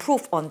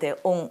improve on their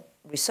own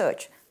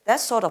research.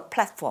 That sort of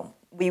platform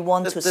we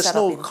want to set up.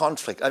 There's no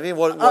conflict. I mean,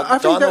 what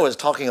Donald is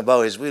talking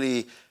about is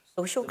really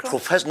social.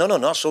 No,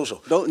 not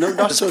social. No,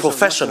 not it's social.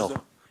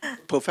 Professional.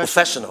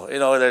 Professional. You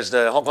know, there's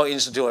the Hong Kong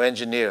Institute of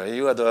Engineering.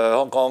 You have the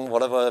Hong Kong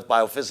whatever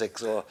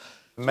biophysics, or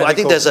So I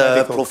think there's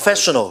a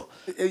professional.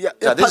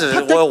 Yeah, this is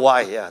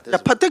worldwide. Yeah, the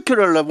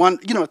particular one,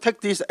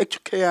 take this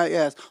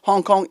HKIS,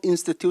 Hong Kong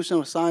Institution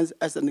of Science,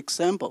 as an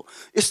example.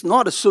 It's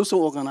not a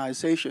social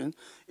organization.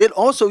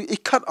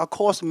 It cut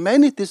across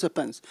many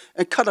disciplines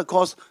and cut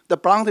across the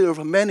boundary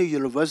of many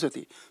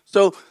universities.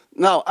 So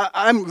now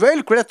I'm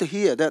very glad to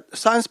hear that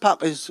Science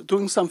Park is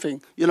doing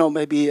something,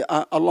 maybe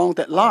along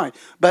that line.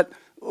 But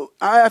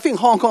I think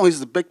Hong Kong is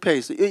the big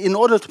place. In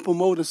order to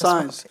promote the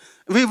science,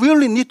 we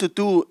really need to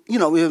do,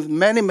 we have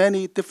many,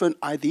 many different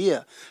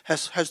ideas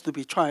has to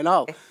be tried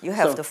out. You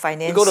have to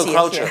finance you go to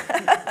culture.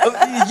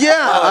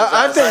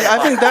 I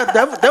think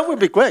that would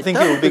be great. I think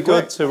it would be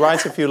good to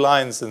write a few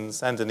lines and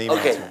send an email.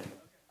 Okay.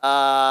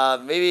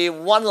 Maybe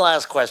one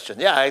last question.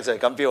 Yeah,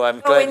 exactly. I'm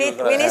glad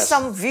we need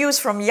some views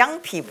from young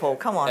people.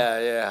 Come on.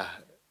 Yeah,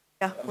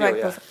 right.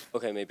 Yeah.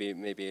 Okay,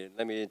 maybe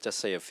let me just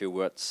say a few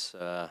words.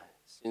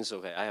 Since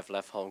I have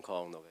left Hong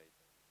Kong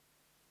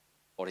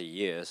 40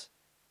 years,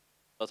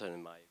 certainly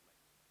my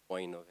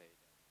point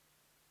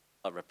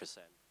not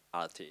represent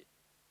reality.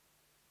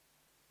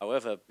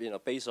 However,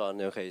 based on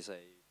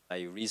say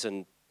my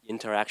recent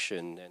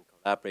interaction and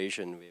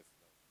collaboration with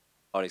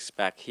colleagues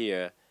back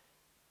here,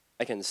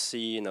 I can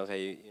see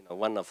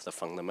one of the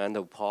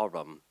fundamental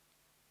problem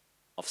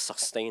of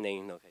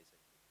sustaining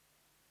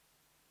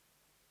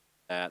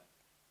that,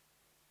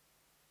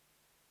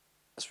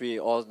 as we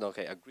all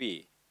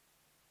agree,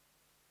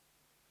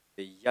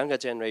 the younger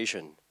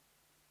generation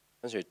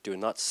do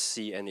not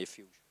see any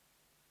future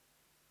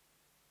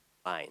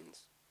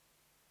lines.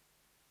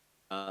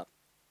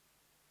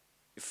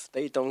 If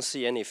they don't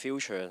see any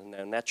future,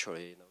 then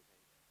naturally,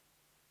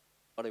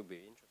 what will be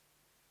interesting.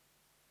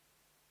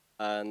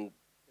 And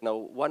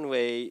one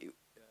way,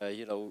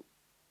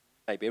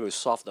 might be able to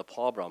solve the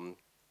problem.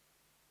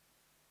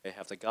 They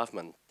have the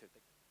government to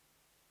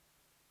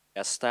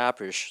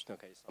establish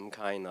some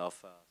kind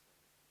of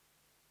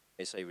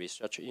say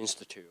research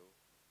institute,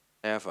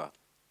 whatever,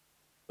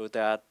 so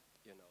that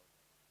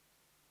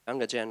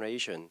younger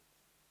generation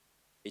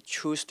they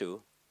choose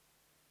to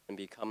and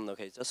become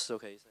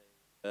say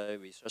a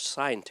research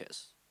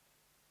scientist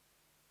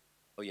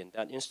or in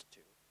that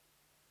institute.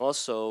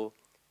 Also,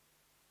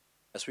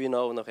 as we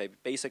know,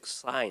 basic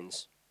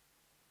science,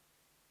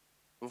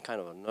 some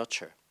kind of a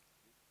nurture,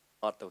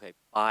 not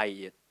buy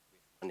it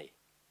with money.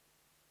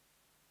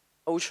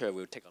 Culture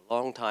will take a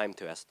long time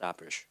to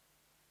establish.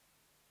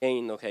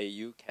 Again,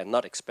 you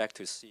cannot expect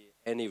to see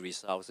any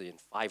results in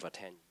 5 or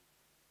 10 years.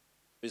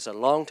 It's a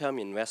long-term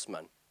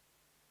investment,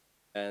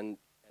 and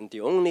the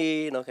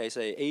only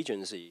say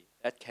agency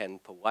that can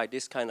provide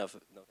this kind of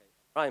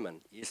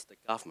environment is the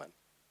government.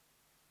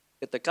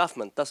 If the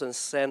government doesn't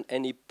send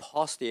any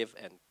positive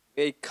and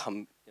very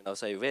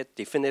very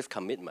definitive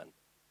commitment,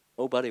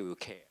 nobody will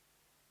care.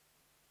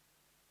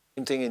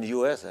 Same thing in the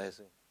U.S., I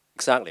think.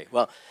 Exactly.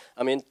 Well,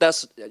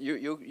 that's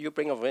you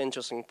bring up a very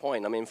interesting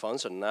point. For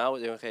instance, now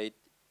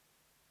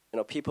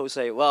people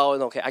say,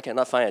 well, I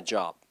cannot find a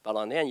job. But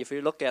on the end, if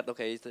you look at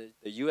the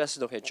U.S.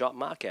 job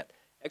market,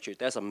 actually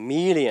there's 1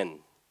 million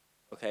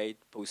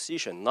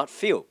position, not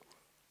few,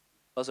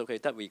 because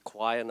that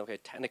require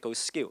technical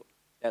skill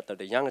that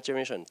the younger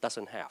generation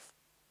doesn't have.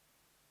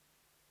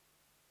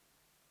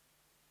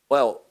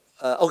 Well,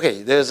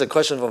 okay, there's a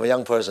question from a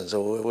young person,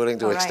 so we're willing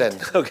to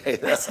extend. Right. Okay.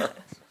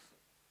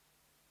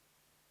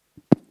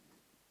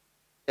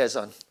 Yes,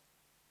 on.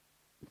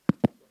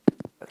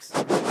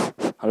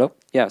 Hello.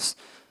 Yes.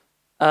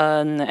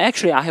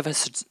 Actually, I have a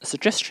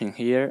suggestion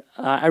here.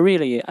 I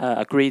really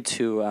agree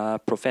to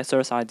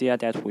Professor's idea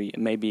that we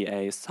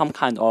maybe some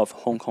kind of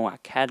Hong Kong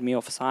Academy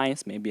of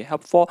Science may be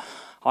helpful.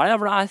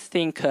 However, I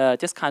think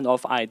this kind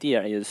of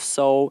idea is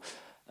so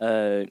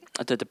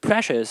the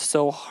pressure is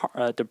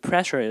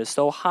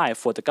so high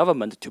for the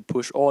government to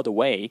push all the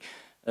way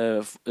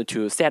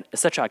to set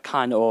such a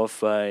kind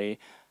of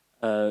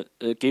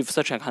give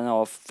such a kind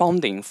of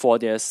funding for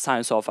the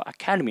science of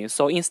academy.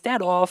 So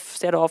instead of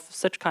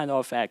such kind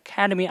of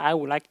academy, I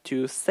would like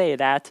to say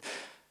that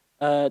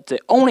the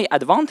only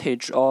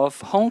advantage of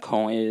Hong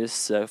Kong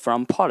is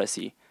from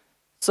policy.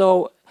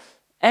 So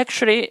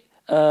actually,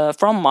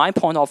 from my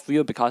point of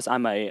view, because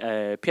I'm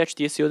a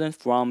PhD student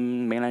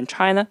from mainland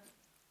China,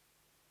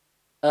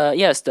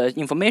 yes, the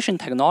information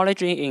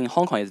technology in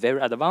Hong Kong is very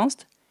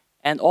advanced,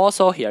 and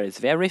also here is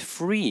very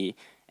free.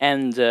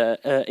 And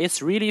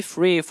it's really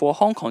free for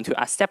Hong Kong to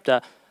accept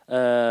the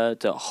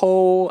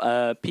whole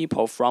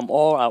people from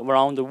all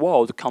around the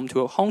world to come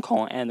to Hong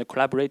Kong and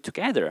collaborate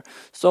together.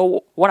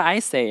 So what I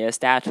say is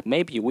that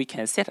maybe we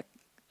can set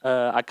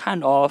a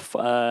kind of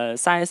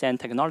science and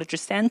technology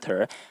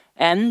center,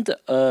 and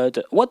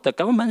what the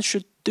government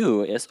should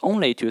do is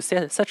only to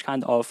set such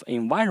kind of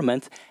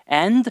environment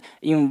and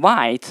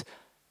invite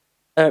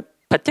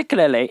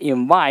particularly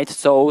invite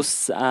those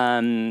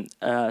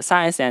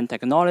science and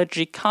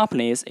technology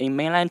companies in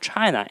mainland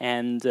China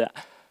and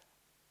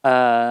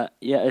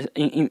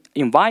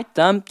invite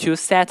them to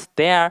set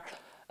their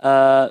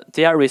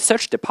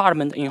research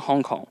department in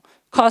Hong Kong.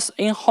 Because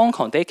in Hong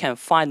Kong, they can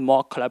find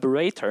more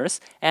collaborators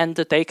and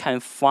they can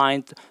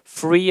find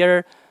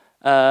freer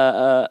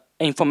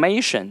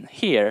information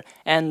here,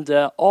 and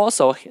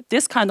also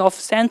this kind of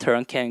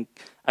center can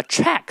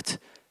attract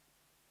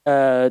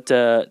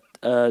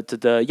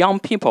the young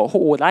people who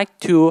would like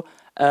to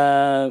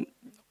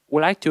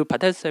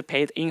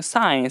participate in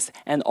science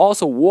and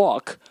also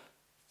work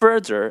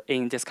further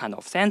in this kind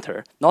of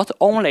center. Not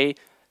only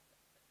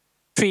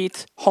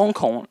treat Hong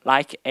Kong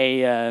like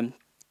a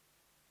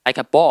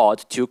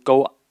board to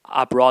go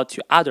abroad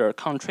to other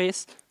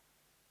countries.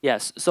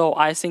 Yes, so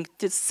I think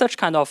such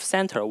kind of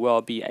center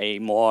will be a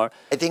more.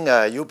 I think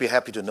you'll be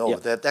happy to know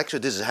that actually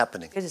this is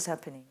happening. This is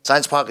happening.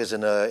 Science Park is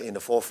in the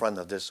forefront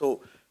of this.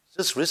 So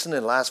just recently,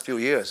 in the last few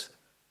years,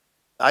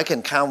 I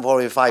can count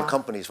probably 5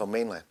 companies from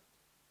mainland,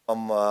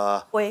 from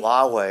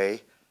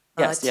Huawei,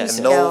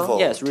 Lenovo,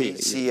 really.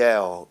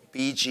 TCL,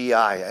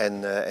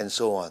 BGI, and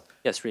so on.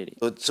 Yes, really.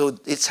 So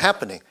it's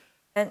happening.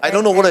 I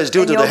don't know whether it's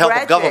due to the help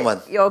of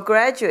government. Your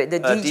graduate, the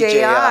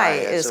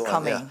DJI is so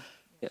coming. On,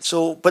 yes.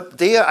 So,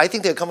 but I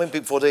think they're coming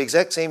for the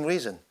exact same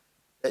reason.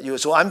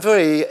 So I'm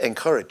very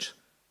encouraged.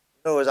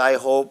 In other words, I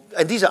hope,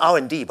 and these are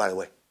R&D, by the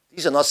way.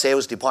 These are not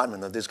sales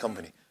department of this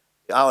company.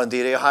 The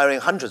R&D, they're hiring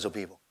hundreds of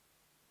people.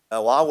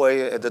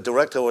 Huawei, the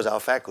director was our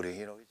faculty.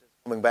 He's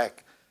just coming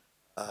back.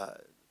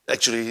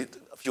 Actually,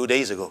 a few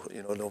days ago.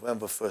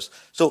 November 1st.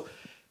 So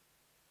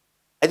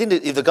I think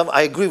that if the government,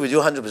 I agree with you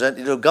 100%.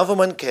 If the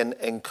government can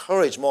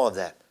encourage more of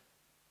that,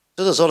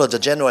 this is sort of the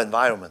general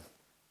environment.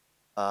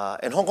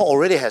 And Hong Kong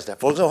already has that.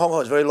 For example, Hong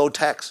Kong is very low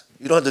tax.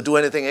 You don't have to do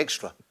anything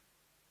extra.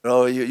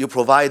 You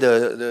provide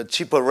the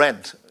cheaper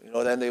rent.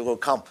 Then they will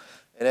come.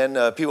 And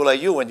then people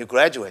like you, when you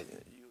graduate,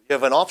 you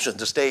have an option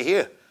to stay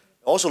here.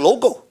 Also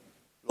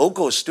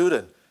local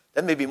student.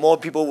 Then maybe more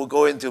people will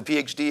go into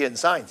PhD in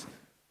science.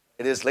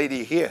 And this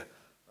lady here,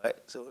 right?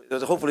 So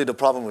hopefully the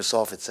problem will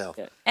solve itself.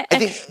 I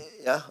think,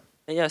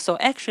 Yeah, so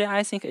actually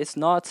I think it's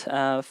not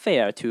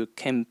fair to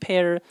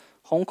compare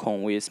Hong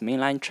Kong with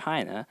mainland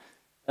China,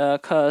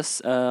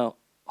 because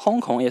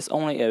Hong Kong is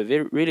only a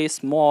really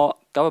small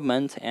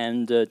government,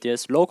 and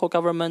this local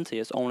government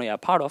is only a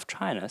part of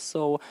China.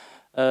 So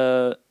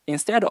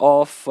instead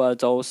of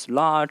those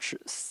large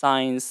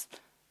science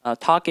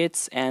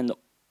targets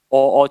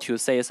or to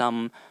say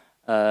some,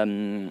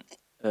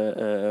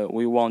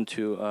 we want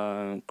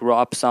to grow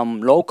up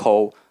some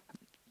local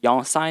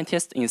young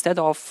scientists, instead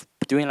of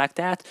doing like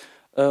that,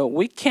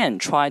 we can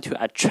try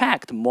to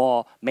attract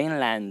more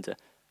mainland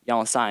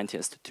young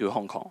scientists to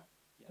Hong Kong.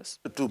 Yes.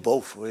 Do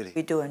both, really.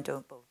 We do and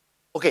do both.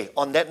 Okay,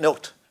 on that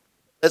note,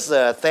 let's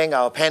thank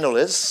our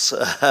panelists.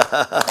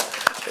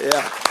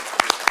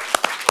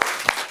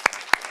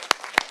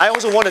 I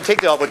also want to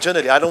take the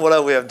opportunity, I don't know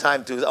whether we have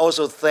time to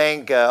also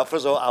thank,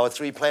 first of all, our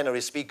 3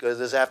 plenary speakers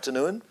this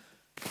afternoon,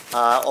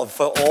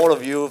 for all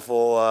of you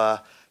for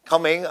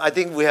coming. I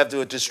think we have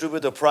to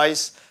distribute the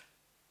prize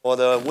for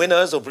the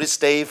winners, so please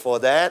stay for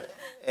that.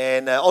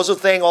 And also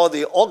thank all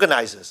the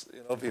organizers,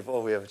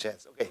 before we have a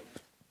chance. Okay,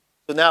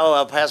 so now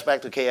I'll pass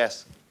back to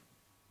KS.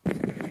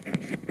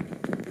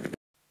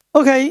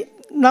 Okay,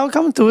 now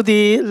come to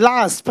the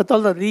last but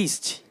not the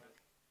least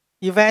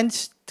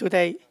event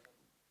today.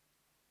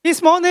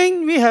 This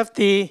morning we have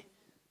the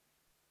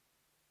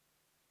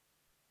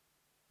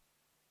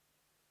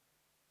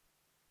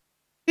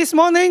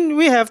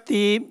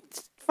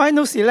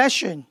final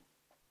selection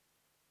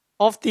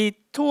of the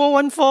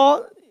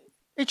 2014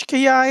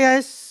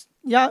 HKIS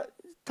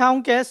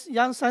Town Guest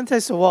Young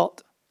Scientist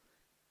Award.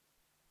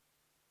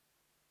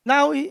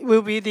 Now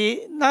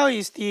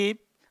is the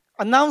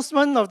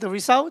announcement of the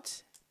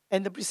results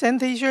and the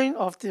presentation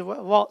of the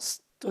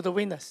awards to the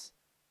winners.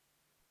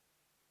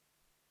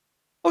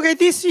 Okay,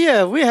 this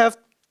year we have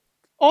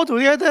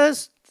altogether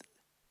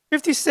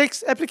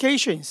 56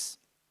 applications,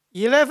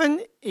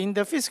 11 in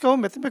the physical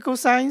mathematical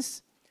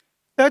science,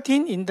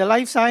 13 in the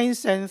life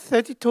science, and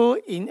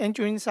 32 in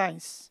engineering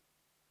science.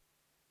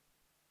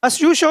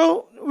 As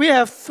usual, we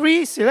have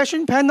 3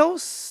 selection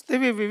panels. They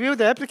will review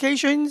the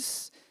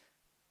applications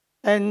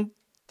and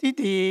did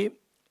the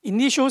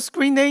initial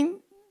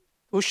screening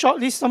to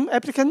shortlist some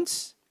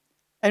applicants.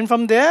 And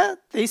from there,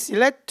 they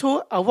select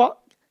 2 award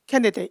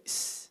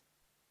candidates.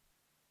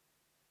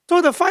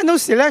 So the final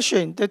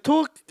selection, the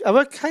 2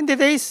 award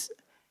candidates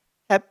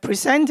have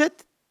presented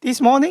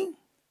this morning.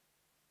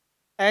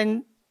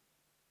 And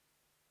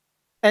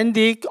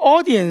the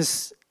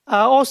audience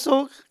are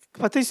also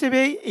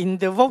participate in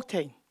the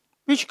voting,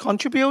 which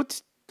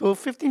contributes to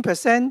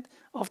 15%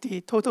 of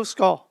the total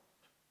score.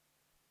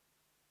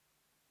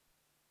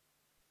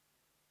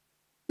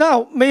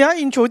 Now, may I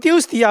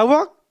introduce the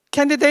award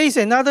candidates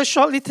and other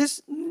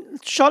shortlisted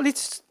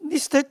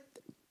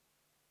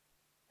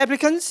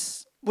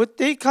applicants? Would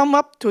they come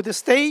up to the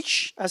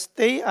stage as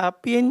they are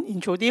being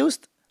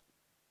introduced?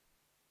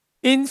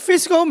 In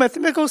physical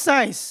mathematical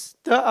science,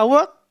 the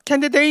award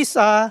candidates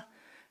are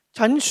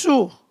Chen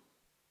Shu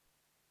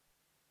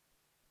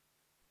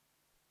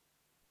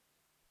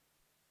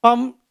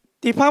from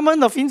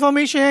Department of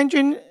Information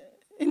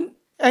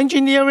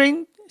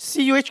Engineering,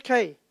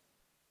 CUHK.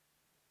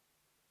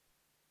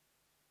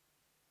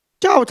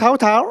 Zhao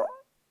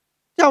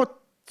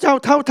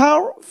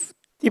Tao,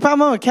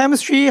 Department of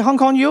Chemistry, Hong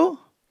Kong U.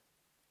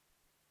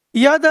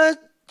 The other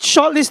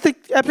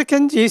shortlisted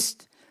applicant is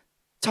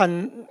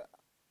Chen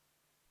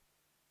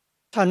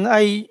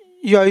Ai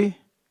Yui,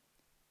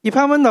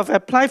 Department of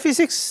Applied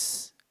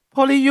Physics,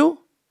 Poly U.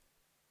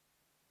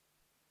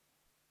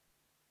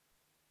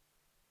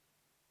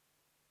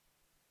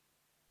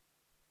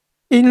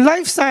 In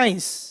life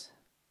science,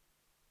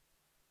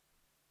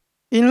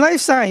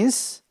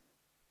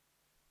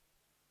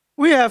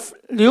 we have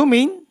Liu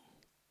Min,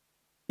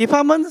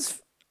 Department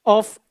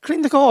of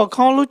Clinical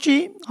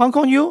Oncology, Hong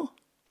Kong U.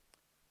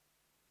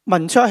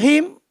 Men Chua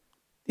Him,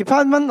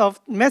 Department of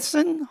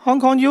Medicine, Hong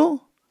Kong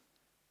U.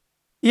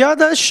 The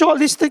other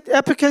shortlisted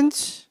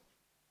applicants,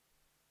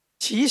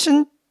 Qi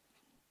Shen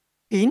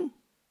Pin,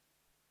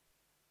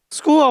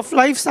 School of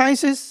Life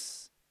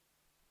Sciences,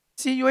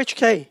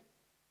 CUHK.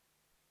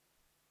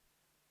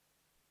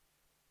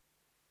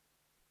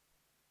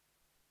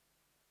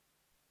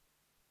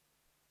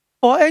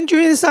 For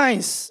engineering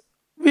science,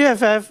 we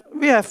have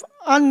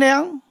An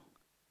Liang,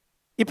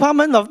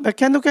 Department of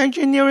Mechanical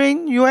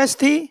Engineering,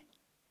 UST.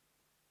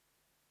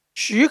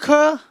 Xu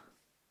Ke,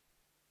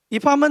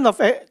 Department of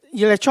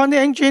Electronic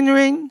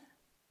Engineering,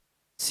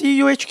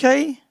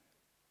 CUHK.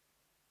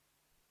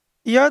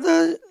 The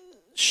other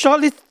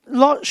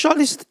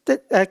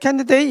shortlisted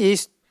candidate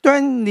is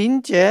Duan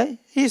Linjie.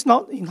 He is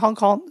not in Hong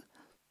Kong.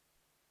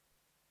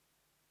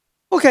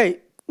 Okay,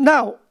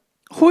 now,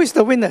 who is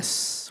the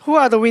winners? Who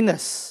are the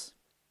winners?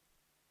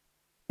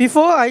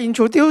 Before I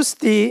announce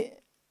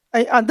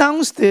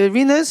the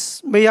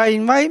winners, may I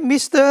invite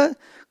Mr.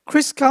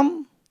 Chris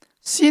Kam,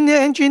 Senior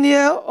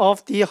Engineer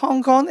of the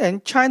Hong Kong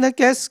and China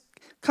Gas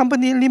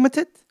Company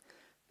Limited,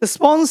 the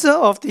sponsor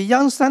of the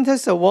Young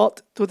Scientist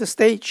Award, to the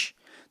stage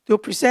to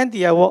present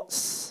the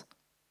awards.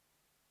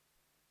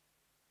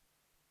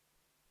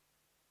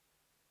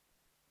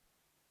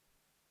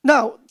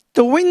 Now,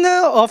 the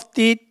winner of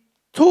the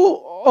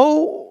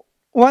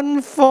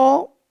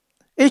 2014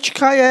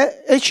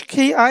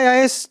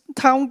 HKIS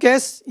Town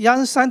Gas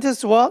Young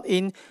Scientist Award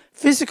in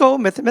Physical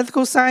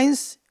Mathematical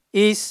Science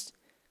is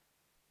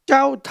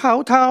Zhao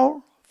Tao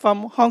Tao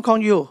from Hong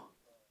Kong U.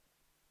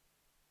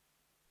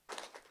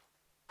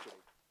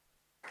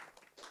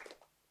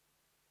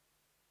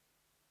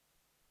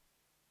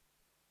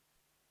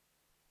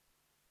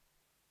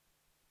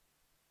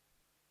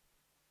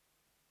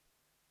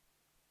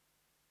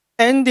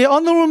 And the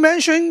honorable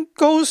mention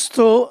goes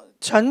to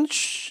Chen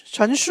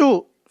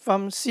Shu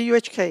from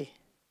CUHK.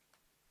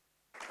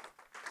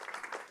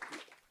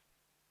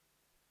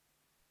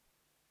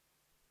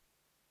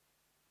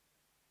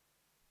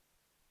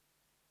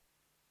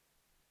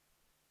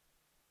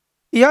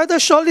 The other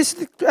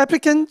shortlisted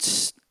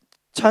applicants,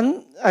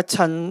 Chen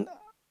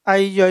Ai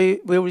Yui,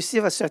 will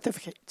receive a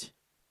certificate.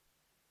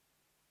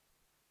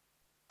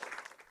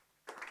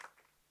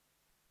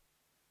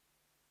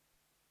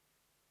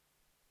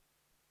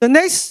 The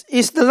next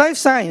is the life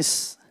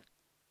science.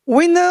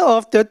 Winner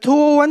of the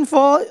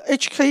 2014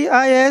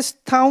 HKIS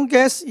Town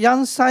Gas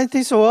Young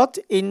Scientist Award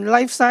in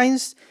Life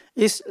Science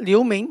is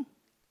Liu Ming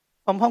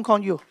from Hong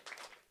Kong U.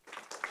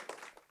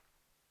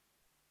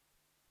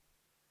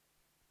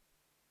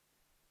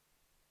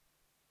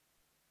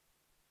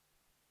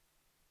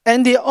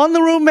 And the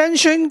honorable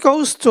mention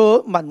goes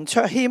to Men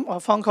Chua Him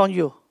of Hong Kong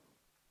U.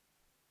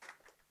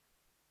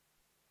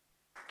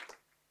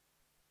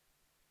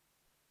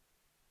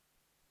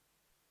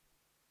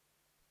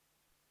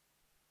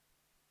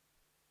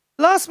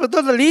 Last but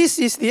not the least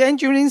is the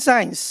engineering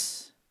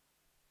science.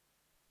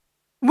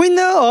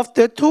 Winner of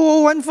the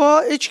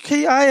 2014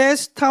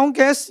 HKIS Town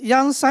Gas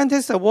Young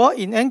Scientist Award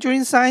in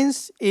Engineering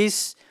Science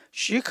is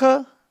Xu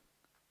Ke,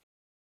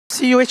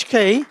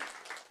 CUHK.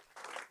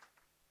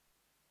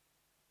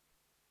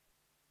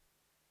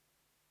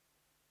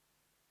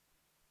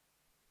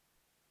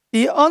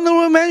 The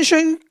honorable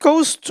mention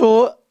goes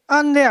to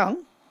An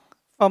Liang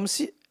from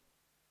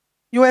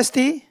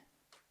UST.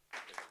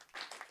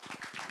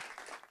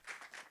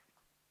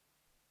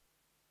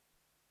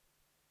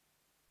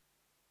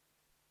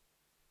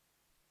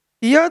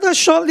 The other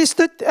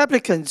shortlisted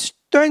applicants,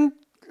 Duan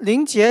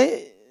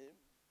Linjie,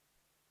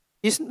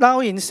 is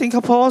now in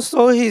Singapore,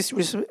 so he is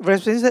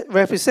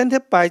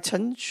represented by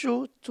Chen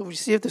Shu to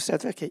receive the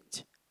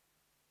certificate.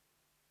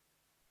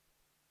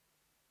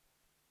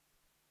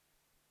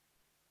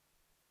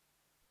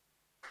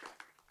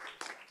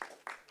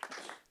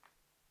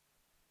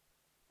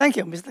 Thank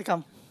you, Mr.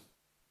 Kam.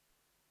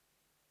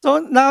 So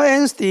now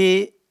ends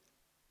the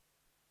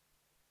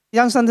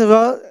Young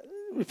Scientist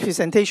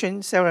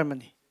presentation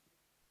ceremony.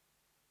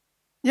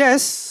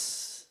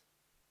 Yes.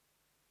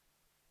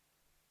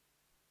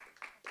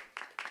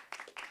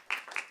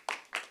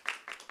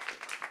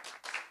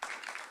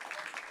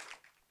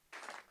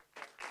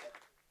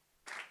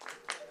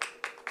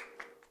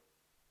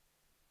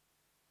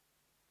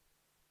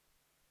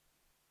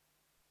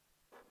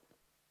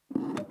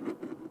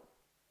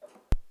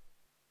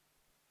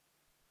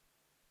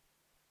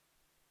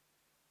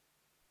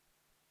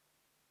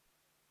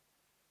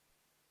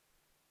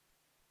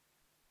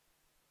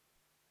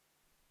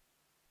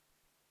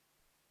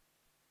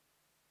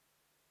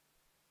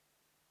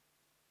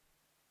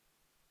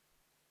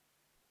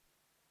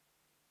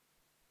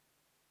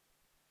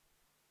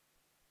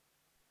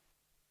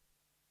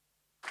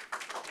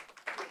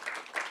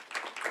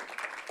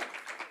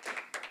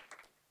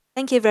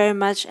 Thank you very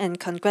much and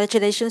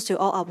congratulations to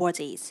all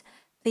awardees.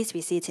 Please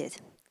be seated.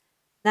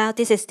 Now,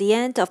 this is the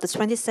end of the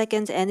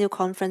 22nd Annual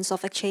Conference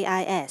of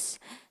HKIS.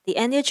 The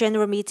annual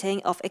general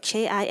meeting of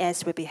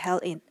HKIS will be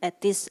held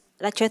at this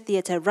lecture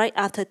theatre right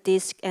after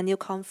this annual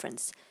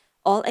conference.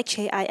 All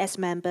HKIS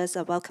members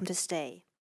are welcome to stay.